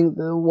 I think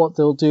that what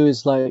they'll do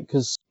is like,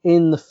 because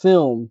in the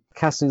film,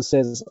 Cassian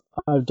says,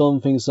 "I've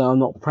done things that I'm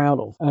not proud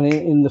of," and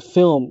in the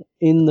film,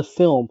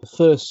 the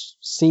first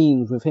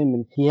scene with him,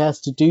 and he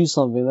has to do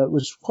something that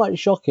was quite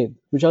shocking,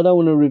 which I don't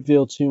want to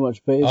reveal too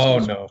much, but Oh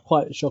it's no.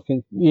 quite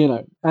shocking,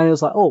 And it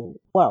was like, oh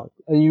wow,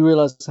 and you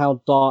realize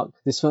how dark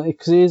this film,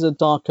 because it is a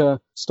darker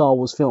Star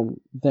Wars film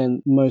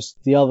than most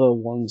of the other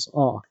ones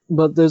are.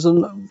 But there's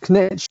a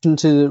connection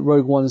to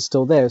Rogue One is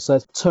still there. So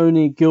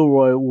Tony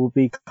Gilroy will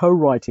be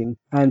co-writing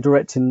and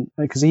directing,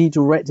 because he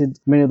directed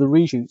many of the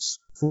reshoots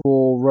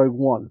for Rogue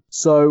One.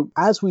 So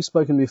as we've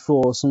spoken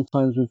before,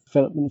 sometimes with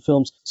development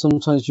films,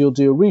 sometimes you'll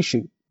do a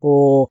reshoot,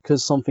 or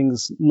because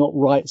something's not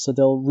right, so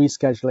they'll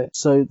reschedule it.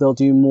 So they'll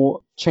do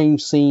more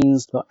change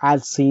scenes, they'll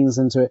add scenes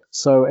into it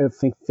so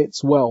everything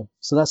fits well.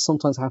 So that's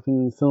sometimes happening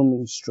in the film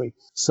industry.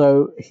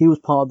 So he was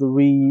part of the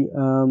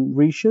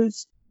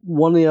reshoots.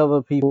 One of the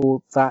other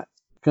people that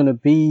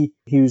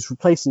he was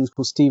replacing is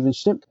called Steven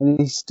Schnipp, and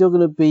he's still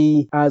going to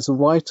be as a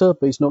writer,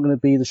 but he's not going to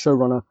be the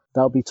showrunner.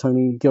 That'll be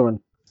Tony Gilroy.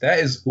 That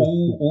is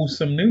all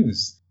awesome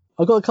news.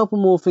 I've got a couple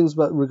more things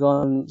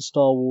regarding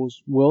Star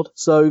Wars world.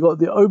 So we've got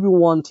the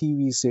Obi-Wan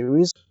TV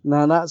series.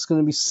 Now that's going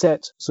to be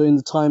set in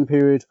the time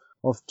period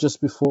of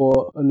just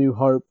before A New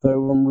Hope,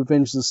 from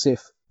Revenge of the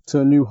Sith to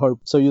A New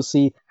Hope. So you'll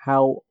see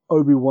how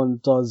Obi-Wan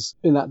does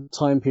in that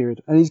time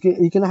period. And he's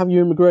going to have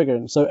Ewan McGregor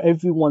in. So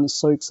everyone's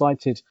so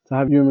excited to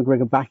have Ewan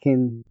McGregor back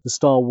in the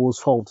Star Wars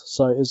fold.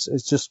 So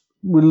it's just,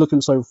 we're looking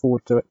so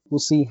forward to it. We'll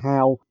see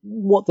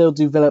what they'll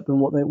develop and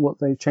what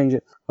they change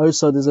it.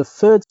 Also, there's a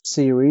third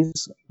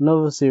series,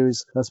 another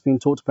series that's been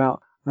talked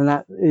about, and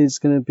that is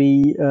going to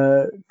be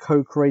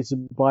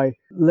co-created by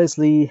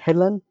Leslie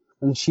Headland,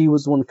 and she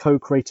was one of the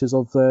co-creators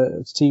of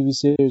the TV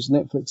series,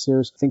 Netflix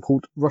series, I think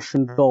called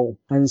Russian Doll,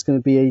 and it's going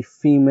to be a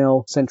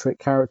female-centric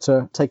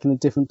character taking a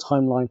different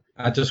timeline.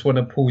 I just want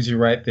to pause you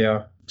right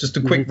there. Just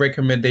a quick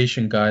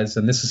recommendation, guys,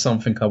 and this is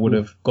something I would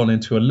have gone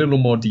into a little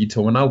more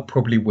detail, and I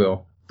probably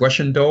will.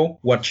 Russian Doll,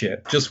 watch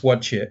it. Just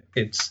watch it.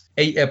 It's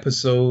 8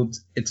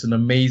 episodes. It's an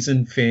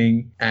amazing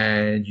thing,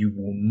 and you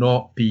will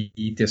not be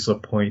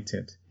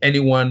disappointed.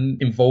 Anyone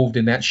involved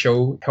in that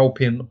show,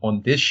 helping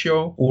on this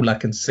show, all I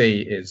can say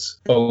is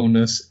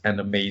bonus and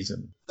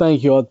amazing.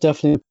 Thank you. I'll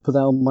definitely put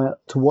that on my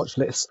to-watch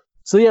list.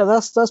 So yeah,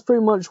 that's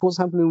pretty much what's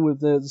happening with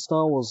the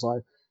Star Wars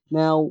side.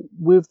 Now,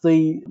 with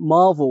the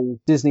Marvel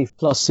Disney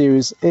Plus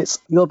series, you've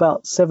got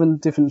about 7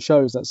 different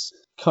shows that's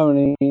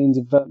currently in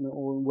development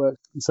or in work.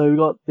 And so we've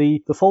got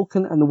the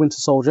Falcon and the Winter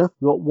Soldier,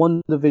 we've got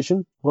WandaVision,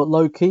 we've got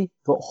Loki, we've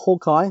got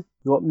Hawkeye,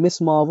 we've got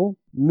Miss Marvel,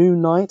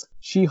 Moon Knight,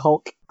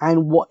 She-Hulk,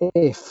 and What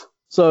If.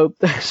 So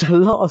there's a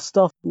lot of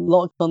stuff, a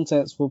lot of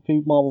contents for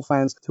Marvel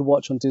fans to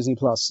watch on Disney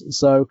Plus.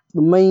 So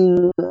the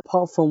main,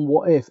 apart from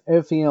What If,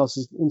 everything else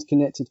is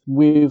interconnected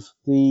with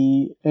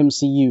the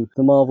MCU,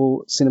 the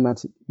Marvel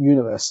Cinematic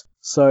Universe.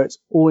 So it's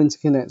all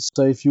interconnected.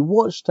 So if you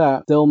watch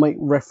that, they'll make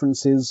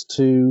references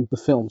to the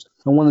films.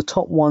 And one of the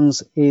top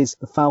ones is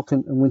The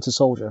Falcon and Winter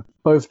Soldier.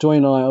 Both Dwayne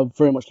and I are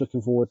very much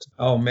looking forward to.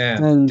 Oh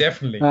man,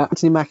 definitely.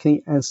 Anthony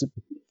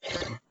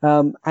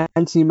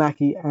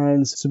Mackie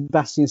and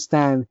Sebastian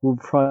Stan will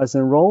reprise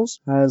their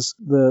roles as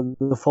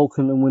the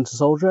Falcon and Winter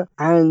Soldier,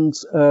 and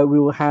we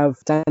will have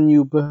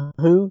Daniel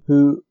Bahu,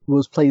 who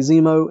will play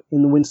Zemo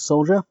in the Winter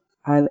Soldier,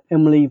 and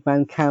Emily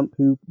Van Camp,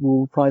 who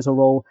will reprise her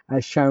role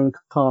as Sharon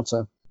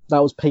Carter.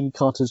 That was Peggy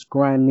Carter's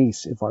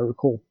grandniece, if I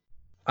recall.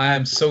 I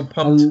am so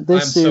pumped. I'm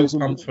so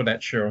pumped for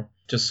that show.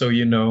 Just so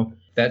you know,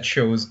 that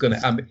show is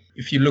gonna.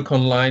 If you look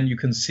online, you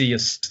can see a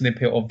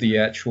snippet of the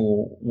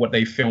actual what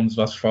they filmed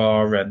thus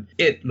far, and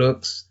it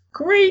looks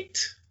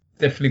great.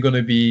 Definitely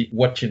gonna be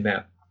watching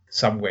that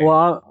somewhere.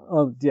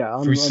 Well,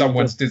 through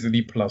someone's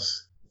Disney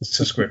Plus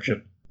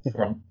subscription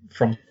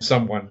from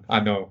someone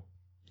I know.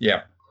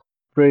 Yeah.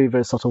 Very,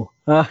 very subtle.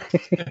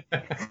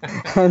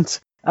 And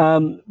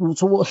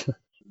so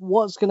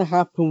what's going to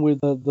happen with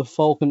the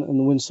Falcon and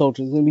the Winter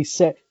Soldier is going to be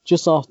set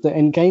just after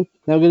Endgame.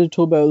 Now we're going to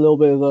talk about a little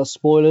bit of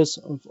spoilers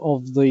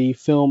of the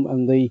film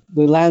and the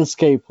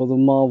landscape of the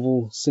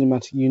Marvel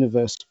Cinematic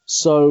Universe.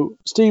 So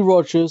Steve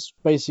Rogers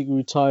basically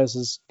retires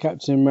as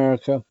Captain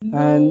America.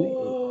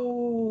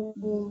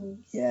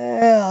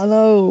 Yeah, I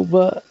know,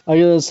 but I'm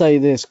going to say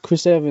this.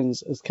 Chris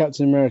Evans as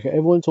Captain America.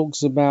 Everyone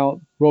talks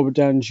about Robert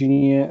Downey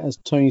Jr. as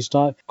Tony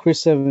Stark.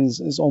 Chris Evans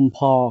is on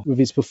par with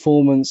his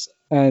performance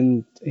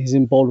and his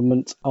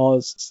embodiment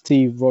as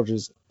Steve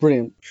Rogers.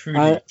 Brilliant.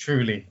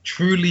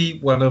 Truly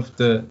one of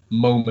the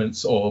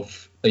moments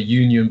of a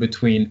union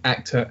between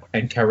actor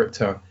and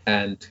character,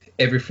 and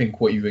everything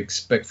what you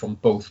expect from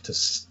both to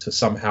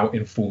somehow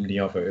inform the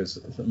other is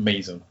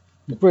amazing.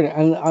 Brilliant.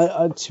 And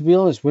I to be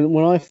honest,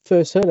 when I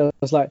first heard it, I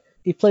was like,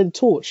 he played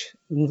Torch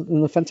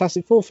in the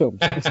Fantastic Four film.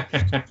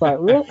 It's like,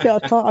 really?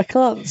 I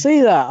can't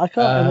see that. I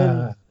can't. And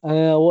then And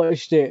I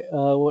watched it.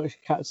 Watched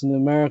Captain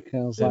America.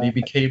 I was Then he like,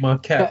 became our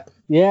Cap.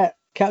 yeah,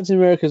 Captain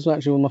America is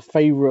actually one of my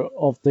favorite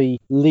of the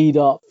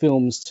lead-up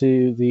films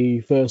to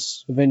the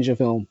first Avenger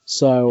film.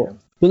 So, Yeah.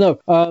 but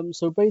no.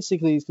 So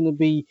basically, it's going to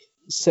be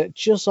set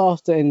just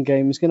after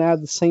Endgame. It's going to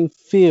have the same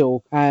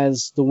feel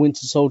as the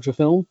Winter Soldier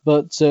film,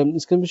 but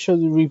it's going to show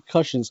the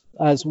repercussions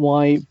as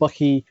why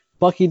Bucky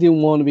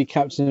didn't want to be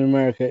Captain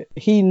America.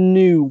 He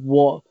knew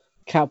what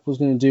Cap was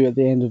going to do at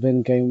the end of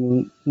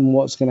Endgame and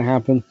what's going to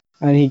happen.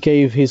 And he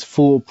gave his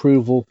full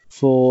approval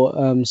for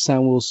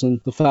Sam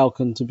Wilson, the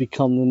Falcon, to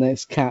become the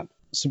next Cap.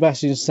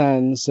 Sebastian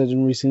Stan said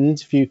in a recent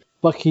interview,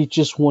 Bucky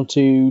just want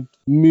to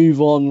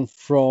move on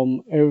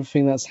from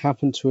everything that's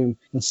happened to him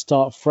and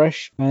start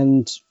fresh.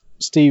 And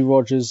Steve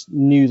Rogers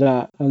knew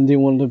that and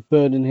didn't want to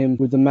burden him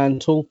with the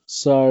mantle.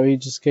 So he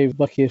just gave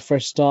Bucky a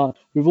fresh start.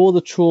 With all the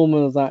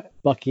trauma that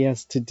Bucky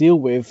has to deal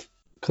with,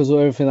 because of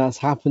everything that's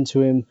happened to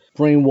him,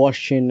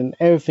 brainwashing and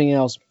everything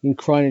else, in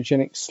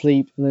cryogenic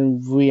sleep and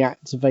then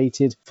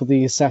reactivated for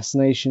the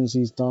assassinations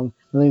he's done,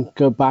 and then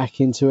go back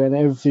into it and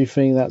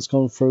everything that's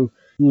gone through,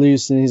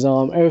 losing his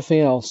arm, everything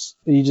else.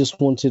 He just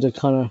wanted a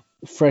kind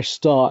of fresh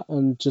start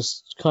and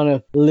just kind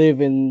of live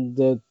in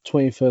the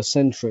 21st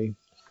century.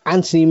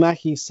 Anthony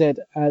Mackie said,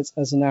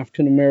 as an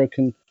African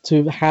American,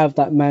 to have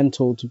that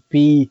mantle, to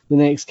be the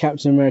next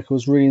Captain America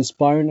was really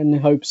inspiring, and he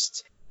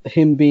hopes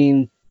him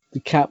being the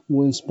Cap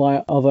will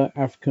inspire other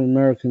African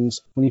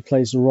Americans when he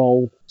plays the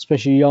role,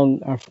 especially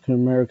young African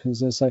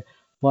Americans, and say,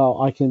 wow,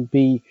 I can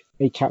be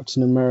a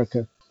Captain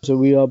America. So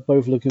we are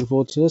both looking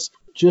forward to this.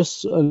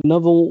 Just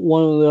another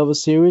one of the other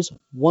series,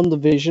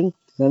 WandaVision.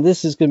 Now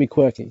this is going to be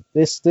quirky.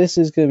 This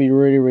is going to be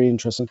really, really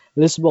interesting.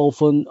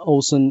 Elizabeth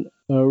Olsen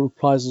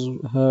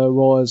reprises her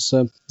role as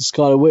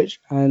Scarlet Witch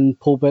and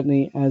Paul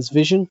Bettany as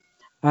Vision.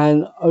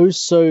 And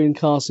also in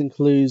cast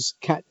includes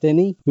Kat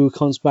Denney, who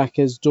comes back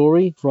as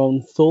Dory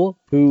from Thor,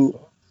 who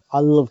I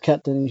love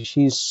Kat Denney.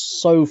 She's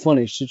so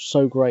funny. She's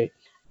so great.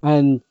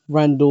 And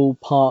Randall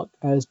Park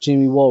as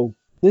Jimmy Woo.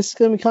 This is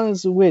going to be kind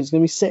of weird. It's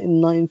going to be set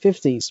in the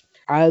 1950s.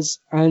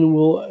 And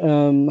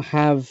we'll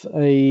have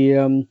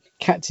a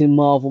Captain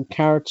Marvel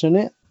character in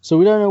it. So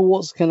we don't know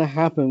what's going to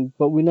happen,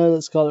 but we know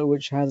that Scarlet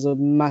Witch has a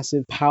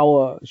massive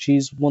power.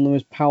 She's one of the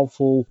most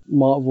powerful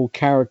Marvel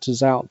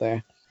characters out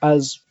there.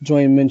 As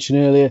Dwayne mentioned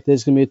earlier,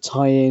 there's going to be a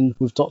tie-in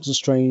with Doctor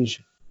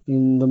Strange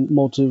in the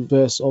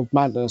Multiverse of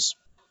Madness.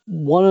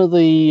 One of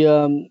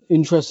the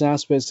interesting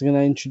aspects they're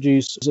going to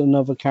introduce is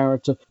another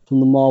character from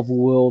the Marvel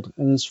world,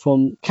 and it's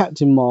from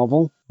Captain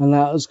Marvel, and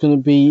that is going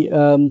to be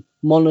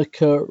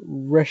Monica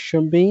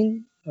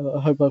Rambeau.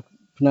 I hope I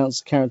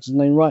pronounced the character's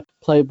name right,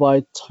 played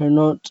by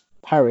Tynonette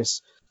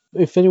Paris.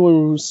 If anyone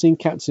who's seen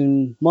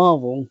Captain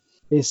Marvel,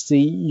 it's the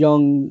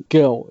young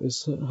girl.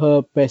 It's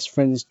her best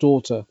friend's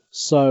daughter.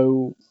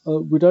 So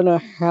we don't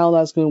know how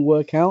that's going to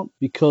work out,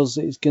 because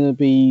it's going to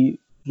be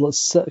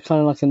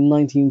kind of like a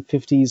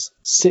 1950s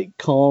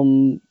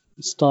sitcom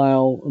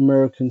style,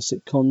 American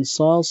sitcom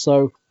style.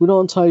 So we're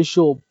not entirely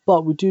sure,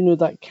 but we do know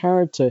that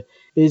character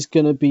is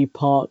going to be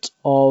part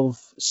of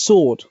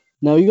SWORD.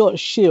 Now you got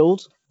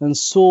SHIELD, and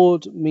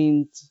SWORD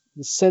means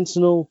the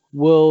Sentinel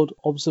World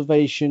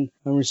Observation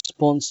and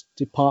Response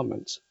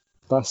Department.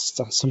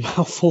 That's a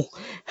mouthful.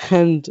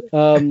 And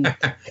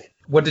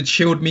what did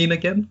SHIELD mean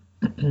again?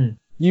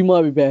 You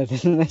might be better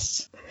than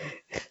this.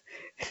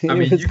 I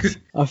mean, you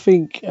could. I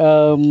think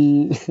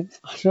I'm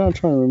trying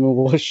to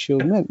remember what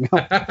SHIELD meant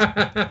now.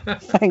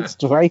 Thanks,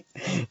 Dwayne.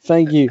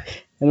 Thank you.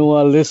 And all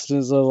our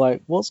listeners are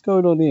like, "What's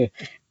going on here?"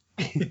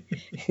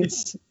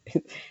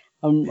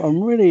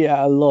 I'm really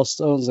at a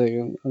loss,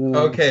 honestly.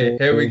 Okay,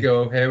 here we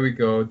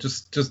go.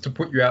 Just to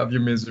put you out of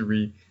your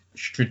misery.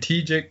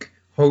 Strategic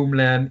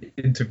Homeland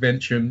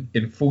Intervention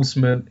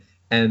Enforcement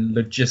and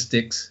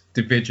Logistics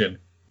Division.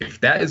 If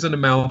that isn't a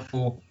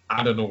mouthful,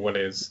 I don't know what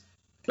is.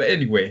 But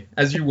anyway,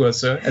 as you were,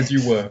 sir, as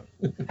you were.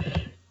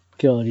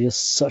 God, you're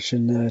such a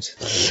nerd.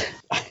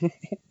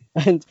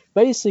 And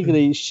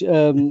basically,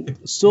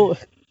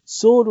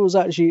 Sword was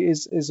actually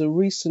is a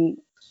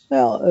recent.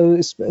 Well,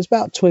 it's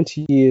about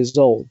 20 years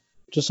old.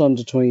 Just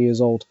under 20 years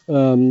old,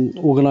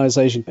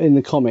 organization in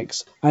the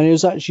comics, and it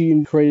was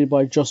actually created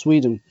by Joss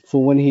Whedon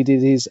for when he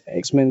did his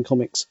X-Men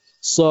comics.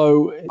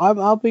 So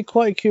I'll be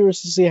quite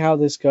curious to see how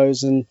this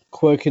goes, and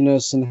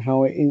quirkiness, and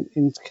how it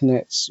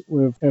interconnects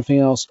with everything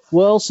else.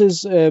 What else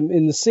is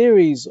in the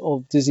series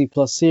of Disney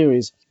Plus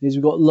series is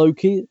we've got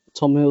Loki.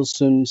 Tom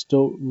Hiddleston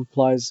still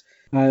replies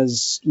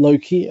as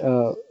Loki.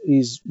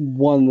 He's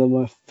one of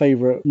my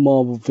favorite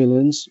Marvel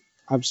villains.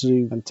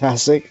 Absolutely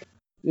fantastic.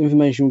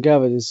 Information we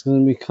gathered is going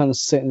to be kind of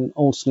set in an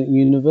alternate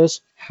universe,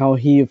 how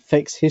he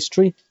affects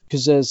history,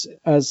 because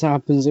as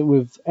happens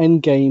with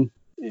Endgame,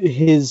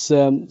 his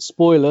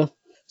spoiler.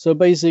 So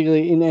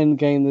basically in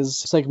Endgame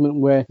there's a segment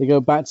where they go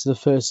back to the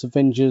first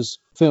Avengers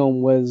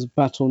film where there's a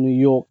battle in New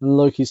York and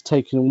Loki's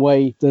taken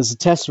away. There's a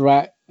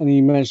Tesseract and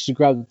he manages to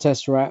grab the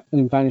Tesseract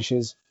and he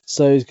vanishes.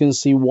 So he's going to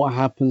see what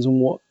happens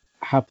and what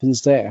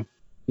happens there.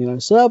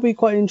 So that'll be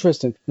quite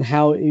interesting, and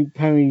how it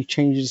apparently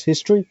changes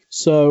history.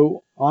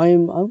 So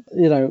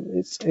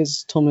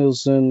it's Tom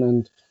Hiddleston,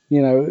 and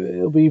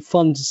it'll be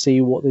fun to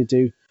see what they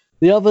do.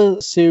 The other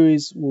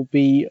series will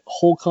be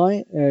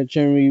Hawkeye.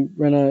 Jeremy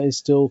Renner is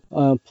still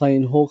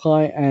playing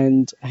Hawkeye,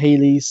 and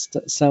Haley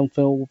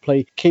Steinfeld will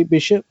play Kate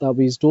Bishop. That'll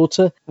be his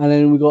daughter. And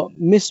then we've got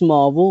Miss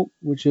Marvel,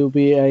 which will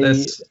be a...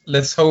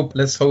 Let's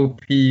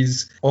hope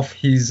he's off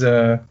his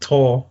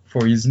tour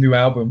for his new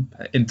album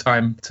in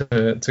time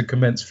to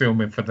commence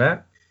filming for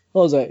that.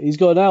 What was that? He's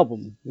got an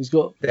album. That's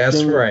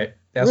right.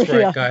 That's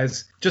right,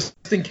 guys.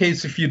 Just in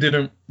case if you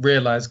didn't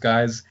realize,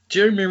 guys,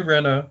 Jeremy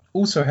Renner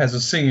also has a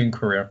singing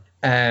career.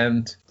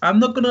 And I'm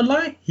not going to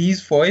lie,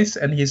 his voice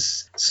and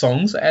his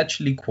songs are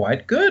actually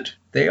quite good.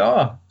 They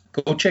are.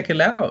 Go check it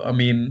out. I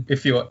mean,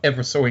 if you're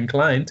ever so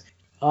inclined.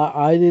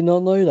 I did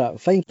not know that.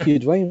 Thank you,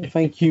 Dwayne.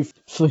 Thank you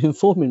for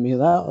informing me of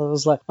that. I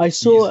was like, I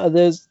saw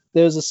there's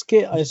a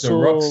skit I saw. He's a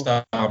rock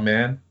star,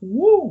 man.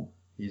 Woo!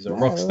 He's a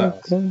rock star.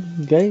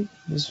 Okay.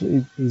 He's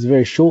a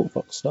very short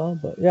rock star,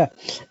 but yeah.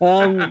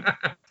 Okay.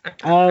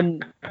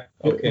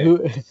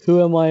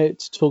 Who am I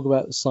to talk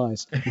about the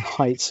size and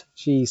height?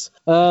 Jeez.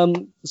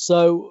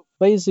 So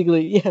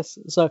basically, yes.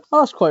 So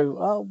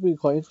that'll be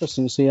quite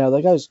interesting to see how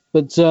that goes.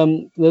 But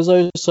there's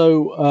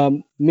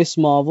also Miss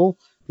Marvel,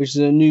 which is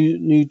a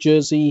New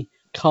Jersey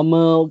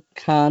Kamal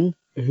Khan,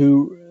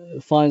 who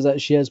finds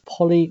that she has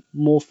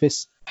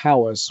polymorphous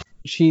powers.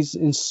 She's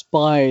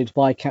inspired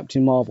by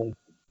Captain Marvel.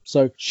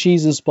 So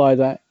she's inspired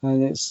that,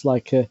 and it's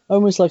like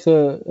almost like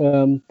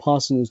a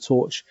passing the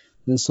torch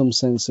in some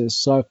senses.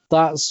 So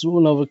that's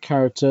another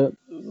character.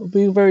 It'll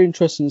be very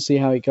interesting to see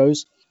how it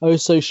goes.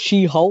 Also,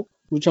 She-Hulk,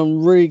 which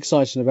I'm really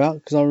excited about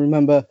because I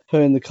remember her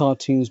in the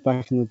cartoons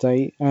back in the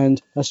day,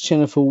 and that's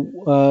Jennifer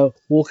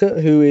Walker,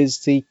 who is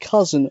the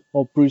cousin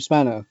of Bruce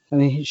Banner,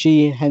 and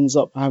she ends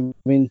up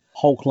having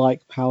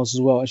Hulk-like powers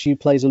as well, and she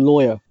plays a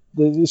lawyer.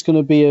 It's going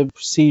to be a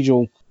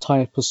procedural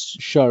type of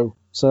show.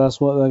 So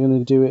that's what they're going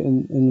to do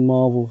in the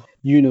Marvel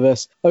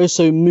universe.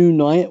 Also, Moon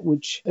Knight,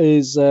 which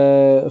is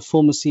a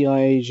former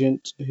CIA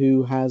agent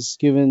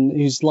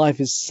whose life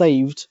is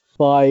saved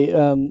by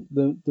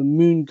the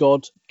moon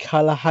god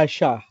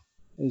Kalahasha,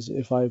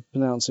 if I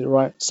pronounce it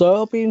right. So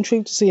I'll be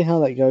intrigued to see how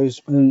that goes.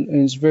 And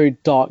it's a very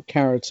dark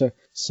character.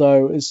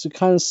 So it's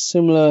kind of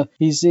similar.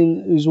 He's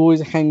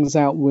always hangs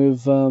out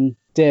with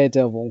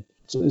Daredevil.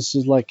 So this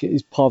is like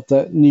he's part of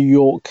that New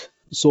York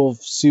sort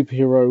of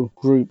superhero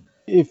group.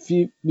 If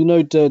you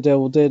know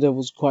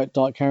Daredevil's quite a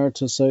dark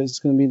character, so it's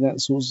going to be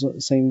that sort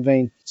of same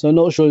vein. So I'm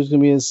not sure it's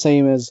going to be the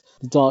same as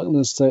the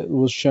darkness that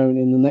was shown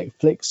in the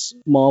Netflix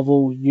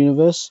Marvel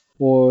universe,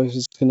 or if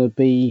it's going to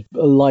be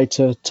a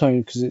lighter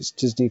tone because it's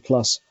Disney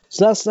Plus.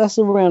 So that's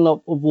a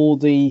roundup of all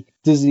the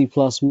Disney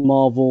Plus,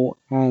 Marvel,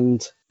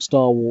 and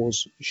Star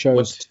Wars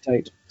shows to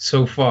date.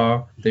 So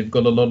far, they've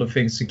got a lot of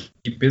things to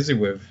keep busy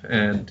with,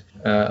 and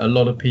a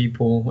lot of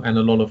people and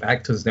a lot of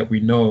actors that we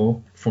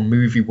know from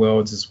movie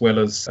worlds as well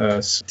as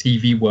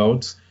TV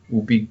worlds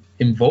will be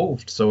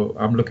involved. So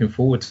I'm looking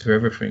forward to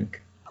everything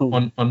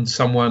on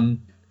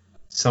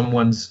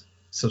someone's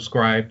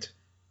subscribed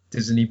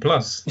Disney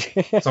Plus,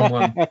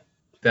 someone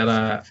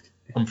that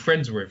I'm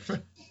friends with.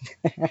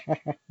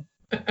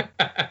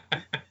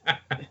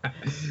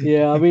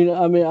 Yeah, I mean,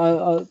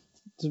 I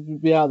to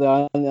be out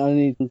there, I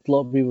need a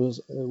lot of people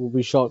will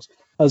be shocked.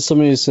 As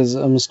somebody who says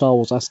I'm a Star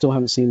Wars, I still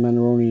haven't seen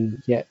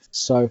Mandalorian yet,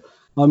 so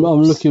I'm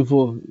looking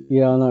for.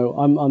 Yeah, I know.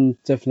 I'm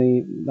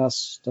definitely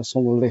that's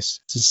on the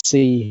list to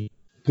see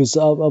because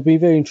I'll be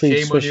very intrigued.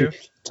 Shame especially on you.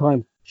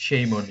 Time.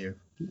 Shame on you.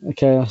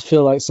 Okay, I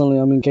feel like suddenly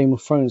I'm in Game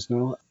of Thrones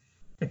now.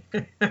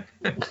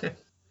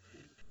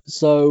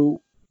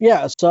 So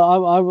yeah, so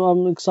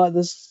I'm excited.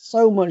 There's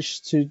so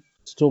much to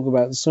talk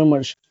about. There's so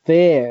much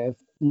there.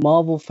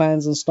 Marvel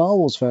fans and Star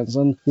Wars fans,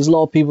 and there's a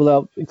lot of people that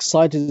are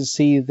excited to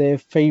see their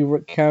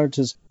favorite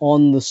characters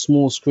on the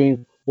small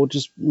screen or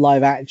just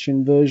live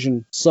action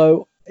version.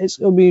 So it's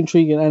going to be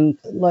intriguing, and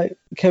like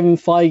Kevin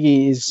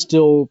Feige is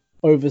still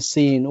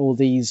overseeing all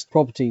these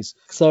properties.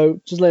 So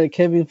just like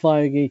Kevin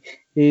Feige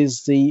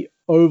is the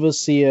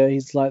overseer,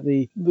 he's like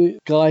the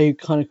guy who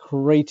kind of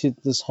created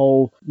this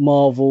whole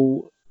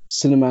Marvel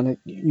cinematic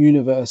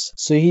universe.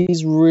 So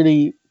he's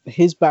really,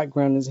 his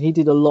background is he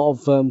did a lot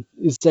of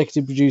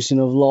executive producing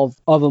of a lot of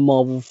other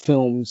Marvel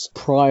films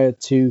prior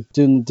to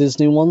doing the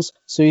Disney ones.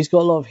 So he's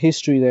got a lot of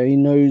history there. He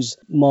knows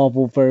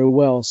Marvel very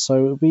well.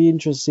 So it'll be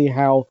interesting to see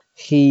how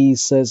he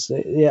says,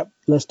 yep,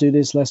 let's do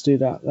this, let's do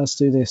that, let's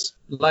do this.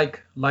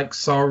 Like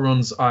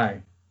Sauron's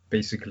eye,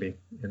 basically,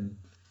 in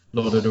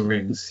Lord of the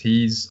Rings.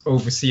 He's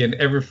overseeing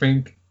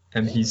everything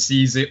and he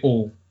sees it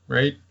all,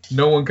 right?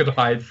 No one could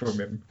hide from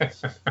him.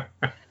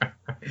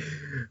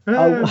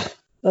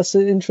 That's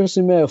an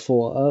interesting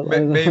metaphor.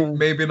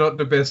 Maybe not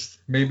the best.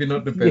 Maybe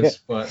not the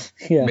best, yeah. But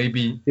yeah.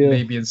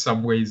 Maybe in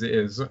some ways it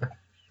is.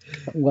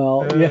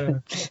 Well, yeah.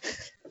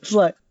 It's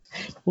like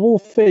all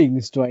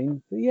things,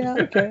 Dwayne. Yeah,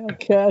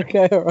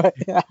 okay, all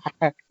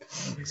right.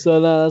 So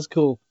no, that's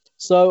cool.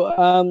 So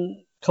a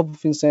couple of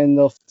things to end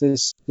off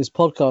this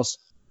podcast.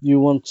 You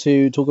want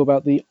to talk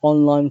about the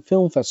online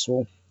film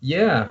festival?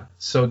 Yeah,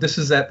 so this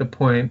is at the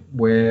point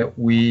where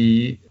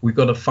we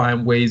got to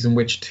find ways in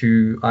which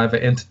to either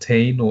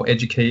entertain or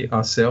educate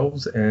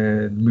ourselves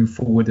and move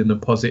forward in a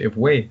positive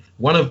way.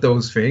 One of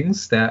those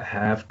things that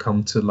have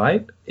come to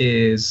light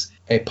is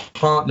a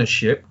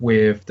partnership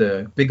with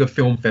the bigger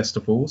film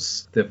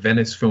festivals, the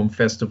Venice Film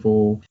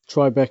Festival,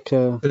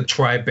 Tribeca, the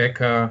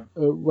Tribeca,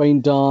 Rain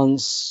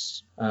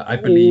Dance, I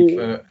believe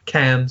all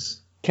Cannes.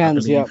 I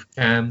Cannes, yeah. believe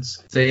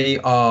Cannes. They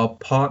are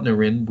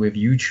partnering with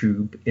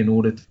YouTube in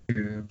order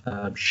to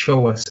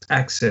show us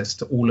access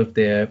to all of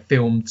their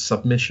filmed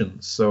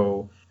submissions.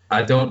 So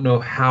I don't know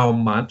how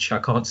much, I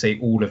can't say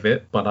all of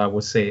it, but I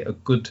will say a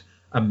good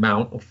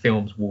amount of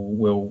films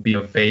will be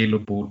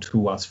available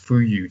to us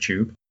through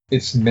YouTube.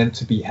 It's meant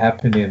to be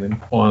happening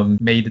on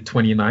May the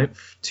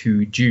 29th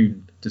to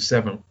June the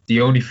 7th. The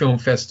only film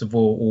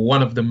festival, or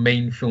one of the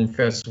main film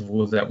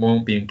festivals that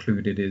won't be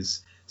included,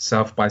 is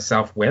South by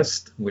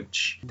Southwest,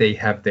 which they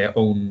have their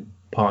own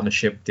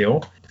partnership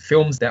deal.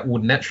 Films that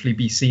would naturally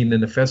be seen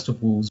in the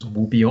festivals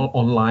will be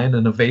online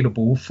and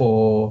available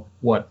for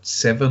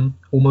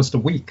almost a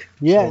week.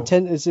 Yeah,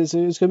 So, it's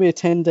going to be a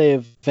 10-day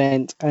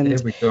event, there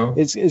and we go.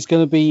 it's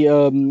going to be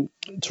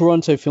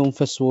Toronto Film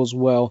Festival as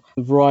well,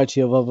 a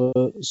variety of other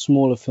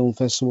smaller film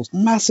festivals.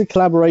 Massive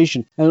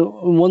collaboration, and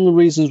one of the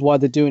reasons why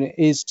they're doing it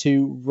is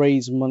to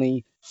raise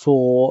money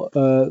for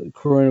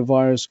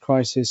coronavirus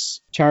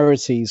crisis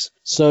charities.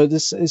 So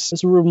this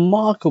is a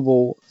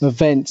remarkable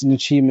event and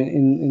achievement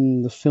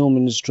in the film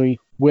industry,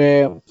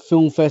 where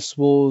film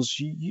festivals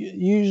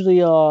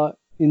usually are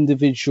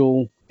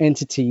individual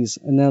entities,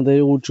 and now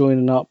they're all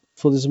joining up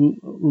for this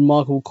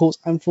remarkable cause.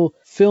 And for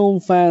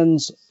film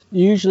fans,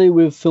 usually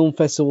with film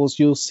festivals,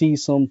 you'll see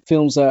some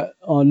films that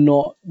are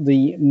not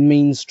the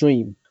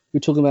mainstream. We're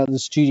talking about the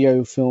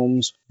studio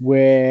films,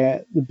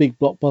 where the big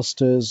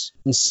blockbusters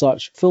and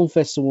such. Film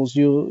festivals,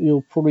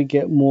 you'll probably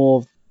get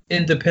more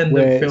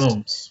Independent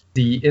films.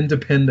 The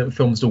independent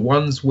films, the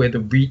ones where the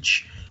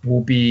reach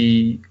will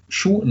be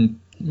shortened,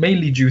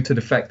 mainly due to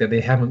the fact that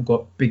they haven't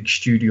got big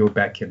studio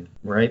backing,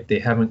 right? They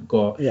haven't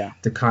got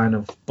the kind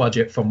of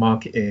budget for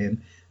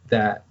marketing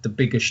that the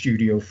bigger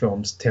studio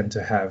films tend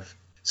to have.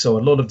 So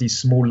a lot of these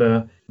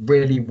smaller,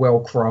 really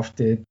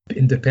well-crafted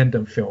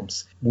independent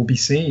films will be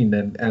seen,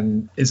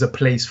 and is a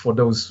place for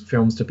those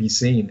films to be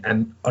seen.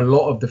 And a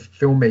lot of the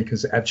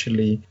filmmakers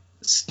actually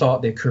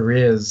start their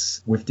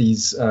careers with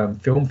these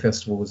film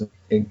festivals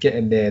and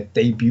getting their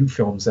debut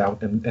films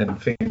out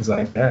and things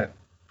like that.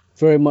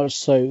 Very much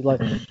so. Like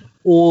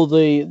all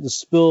the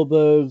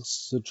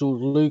Spielbergs, the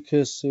George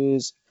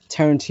Lucases,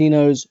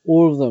 Tarantinos,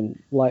 all of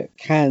them, like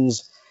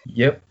Cannes.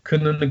 Yep,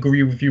 couldn't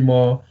agree with you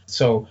more.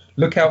 So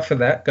look out for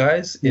that,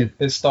 guys.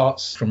 It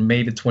starts from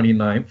May the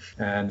 29th,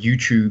 and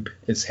YouTube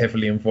is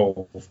heavily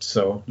involved.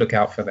 So look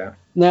out for that.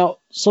 Now,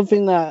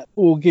 something that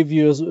will give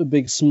you a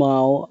big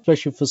smile,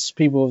 especially for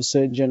people of a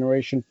certain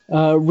generation.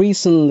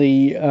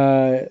 Recently,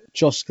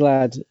 Josh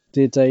Gad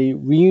did a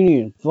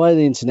reunion via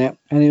the internet,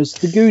 and it was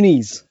the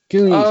Goonies.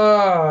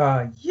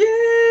 Ah, yeah.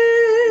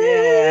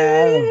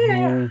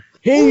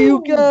 Here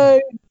you go.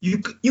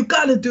 You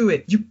gotta do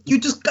it. You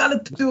just gotta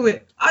do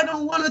it. I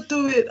don't want to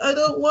do it. I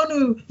don't want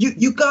to.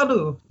 You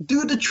gotta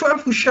do the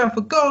truffle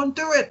shuffle. Go on,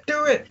 do it,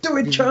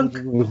 chunk.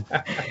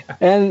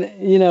 And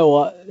you know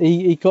what?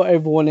 He got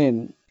everyone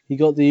in. He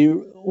got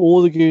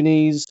all the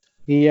Goonies.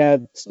 He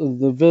had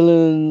the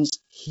villains.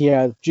 He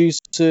had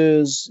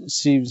producers,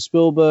 Steven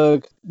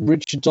Spielberg,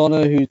 Richard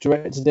Donner, who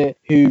directed it,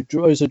 who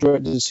also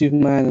directed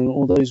Superman and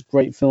all those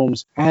great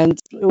films. And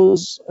it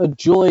was a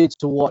joy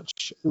to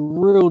watch,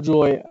 real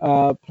joy,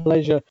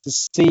 pleasure to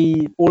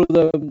see all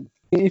of them.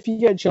 If you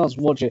get a chance,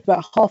 watch it.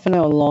 About half an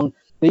hour long.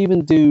 They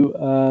even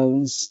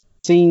do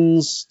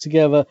scenes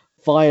together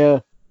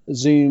via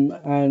Zoom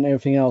and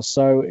everything else.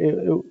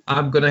 So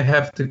I'm gonna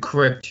have to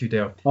correct you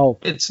there. Oh,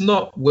 it's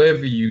not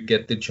whether you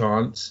get the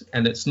chance,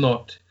 and it's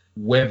not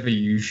whether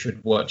you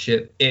should watch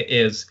it. It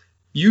is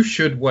you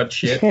should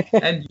watch it,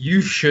 and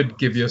you should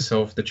give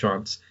yourself the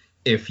chance.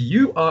 If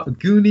you are a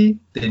Goonie,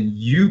 then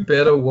you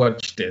better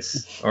watch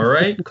this. All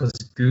right, because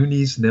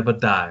Goonies never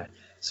die.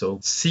 So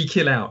seek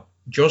it out.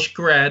 Josh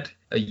Gad,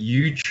 a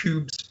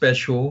YouTube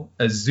special,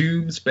 a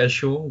Zoom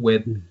special,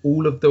 where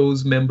all of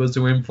those members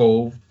are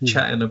involved,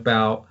 chatting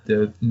about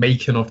the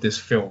making of this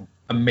film.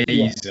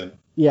 Amazing.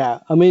 Yeah,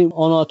 I mean,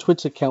 on our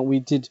Twitter account, we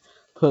did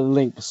put a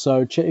link.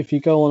 So if you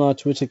go on our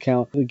Twitter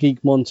account, the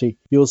Geek Monty,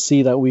 you'll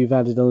see that we've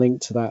added a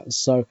link to that.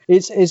 So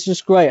it's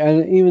just great.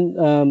 And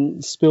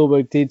even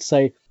Spielberg did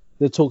say,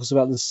 the talks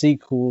about the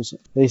sequels,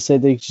 they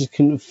said they just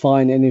couldn't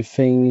find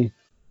anything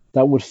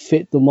that would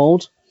fit the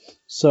mold.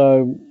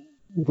 So,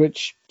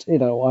 which,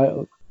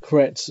 I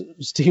correct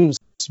Steven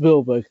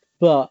Spielberg,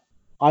 but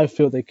I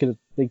feel they could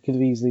have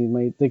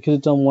easily they could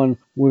have done one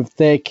with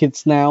their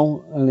kids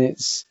now, and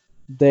it's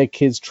their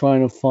kids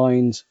trying to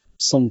find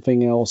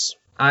something else.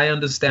 I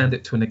understand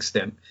it to an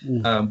extent,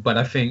 but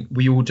I think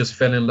we all just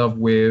fell in love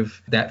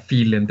with that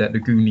feeling that the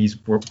Goonies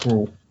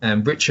brought,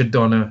 and Richard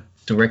Donner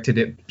directed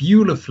it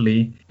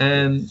beautifully,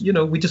 and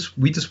we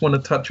just want a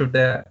touch of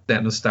that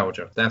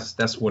nostalgia.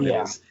 That's what it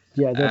is.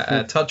 Yeah, definitely.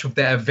 A touch of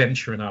that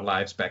adventure in our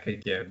lives back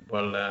again.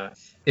 Well,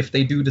 if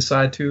they do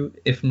decide to,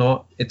 if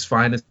not, it's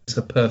fine. It's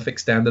a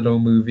perfect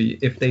standalone movie.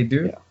 If they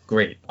do,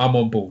 great. I'm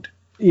on board.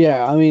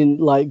 Yeah, I mean,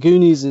 like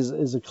Goonies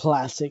is a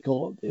classic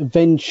or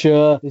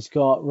adventure. It's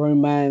got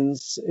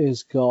romance.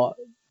 It's got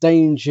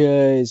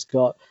danger. It's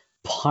got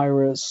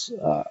pirates.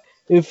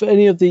 If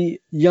any of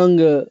the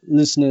younger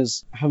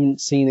listeners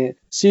haven't seen it,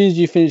 as soon as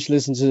you finish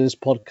listening to this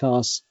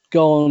podcast,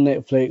 go on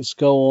Netflix.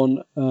 Go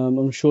on.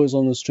 I'm sure it's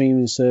on the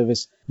streaming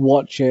service.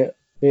 Watch it.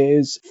 It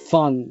is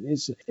fun.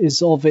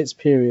 It's of its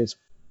period.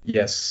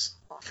 Yes,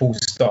 full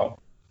stop.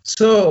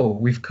 So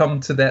we've come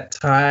to that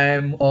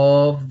time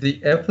of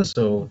the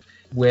episode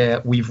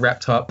where we've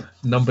wrapped up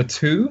number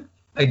 2.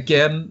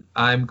 Again,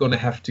 I'm going to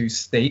have to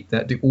state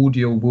that the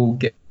audio will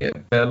get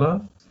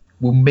better.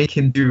 We'll make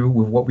him do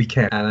with what we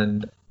can,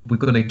 and we're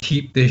going to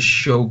keep this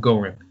show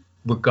going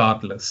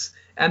regardless.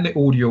 And the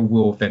audio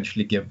will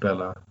eventually get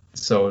better.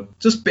 So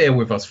just bear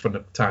with us for the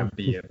time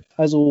being.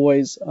 As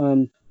always,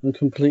 I'm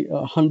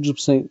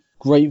 100%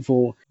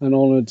 grateful and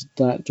honoured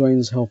that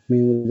Dwayne's helped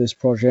me with this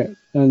project,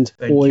 and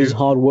always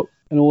hard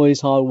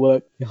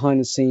work behind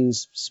the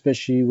scenes,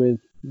 especially with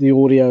the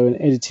audio and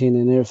editing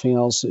and everything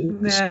else.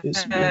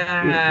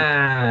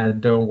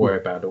 Don't worry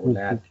about all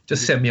that.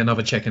 Just send me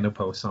another check in the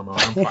post somehow.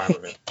 I'm fine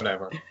with it.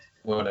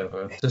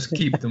 Whatever. Just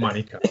keep the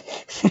money coming.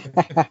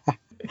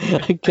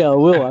 Okay, I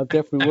will. I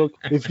definitely will.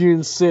 If you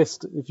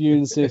insist.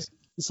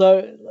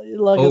 So,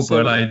 like I said,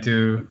 but I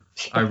do.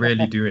 I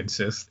really do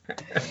insist.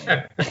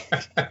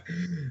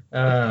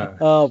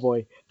 Oh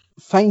boy.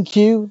 Thank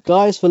you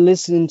guys for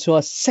listening to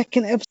our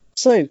second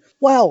episode.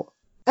 Wow.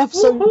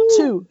 Episode Woohoo!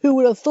 2. Who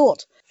would have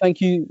thought? Thank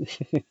you.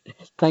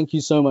 Thank you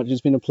so much.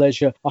 It's been a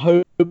pleasure. I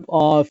hope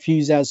our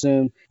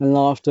enthusiasm and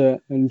laughter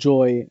and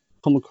joy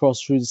come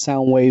across through the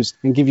sound waves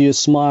and give you a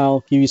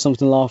smile, give you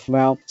something to laugh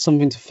about,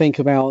 something to think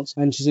about,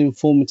 and just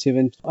informative.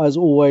 And as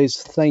always,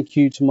 thank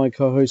you to my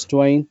co-host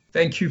Dwayne.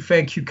 Thank you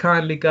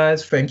kindly,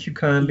 guys. Thank you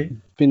kindly.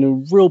 It's been a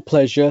real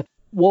pleasure.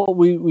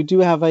 We do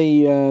have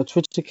a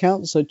Twitter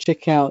account, so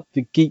check out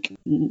the Geek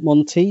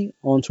Monty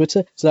on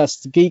Twitter. So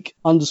that's the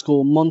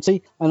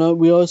Geek_Monty, and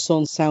we're also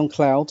on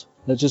SoundCloud.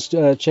 Just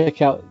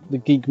check out the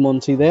Geek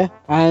Monty there,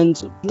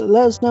 and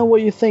let us know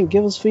what you think.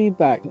 Give us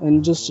feedback,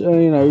 and just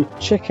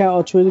check out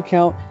our Twitter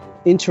account.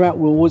 Interact.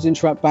 We'll always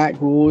interact back.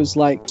 We'll always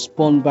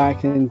respond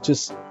back, and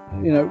just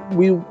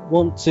we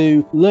want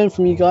to learn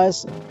from you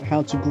guys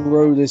how to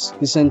grow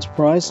this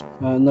enterprise.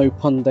 No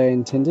pun there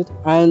intended.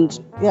 And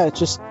yeah,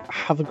 just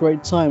have a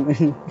great time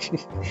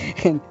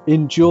and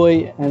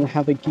enjoy and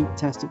have a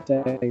geek-tastic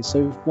day.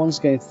 So once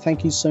again,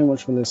 thank you so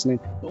much for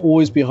listening.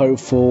 Always be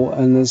hopeful,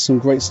 and there's some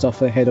great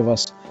stuff ahead of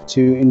us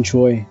to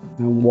enjoy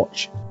and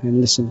watch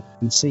and listen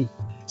and see.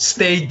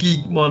 Stay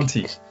geek,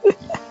 Monty.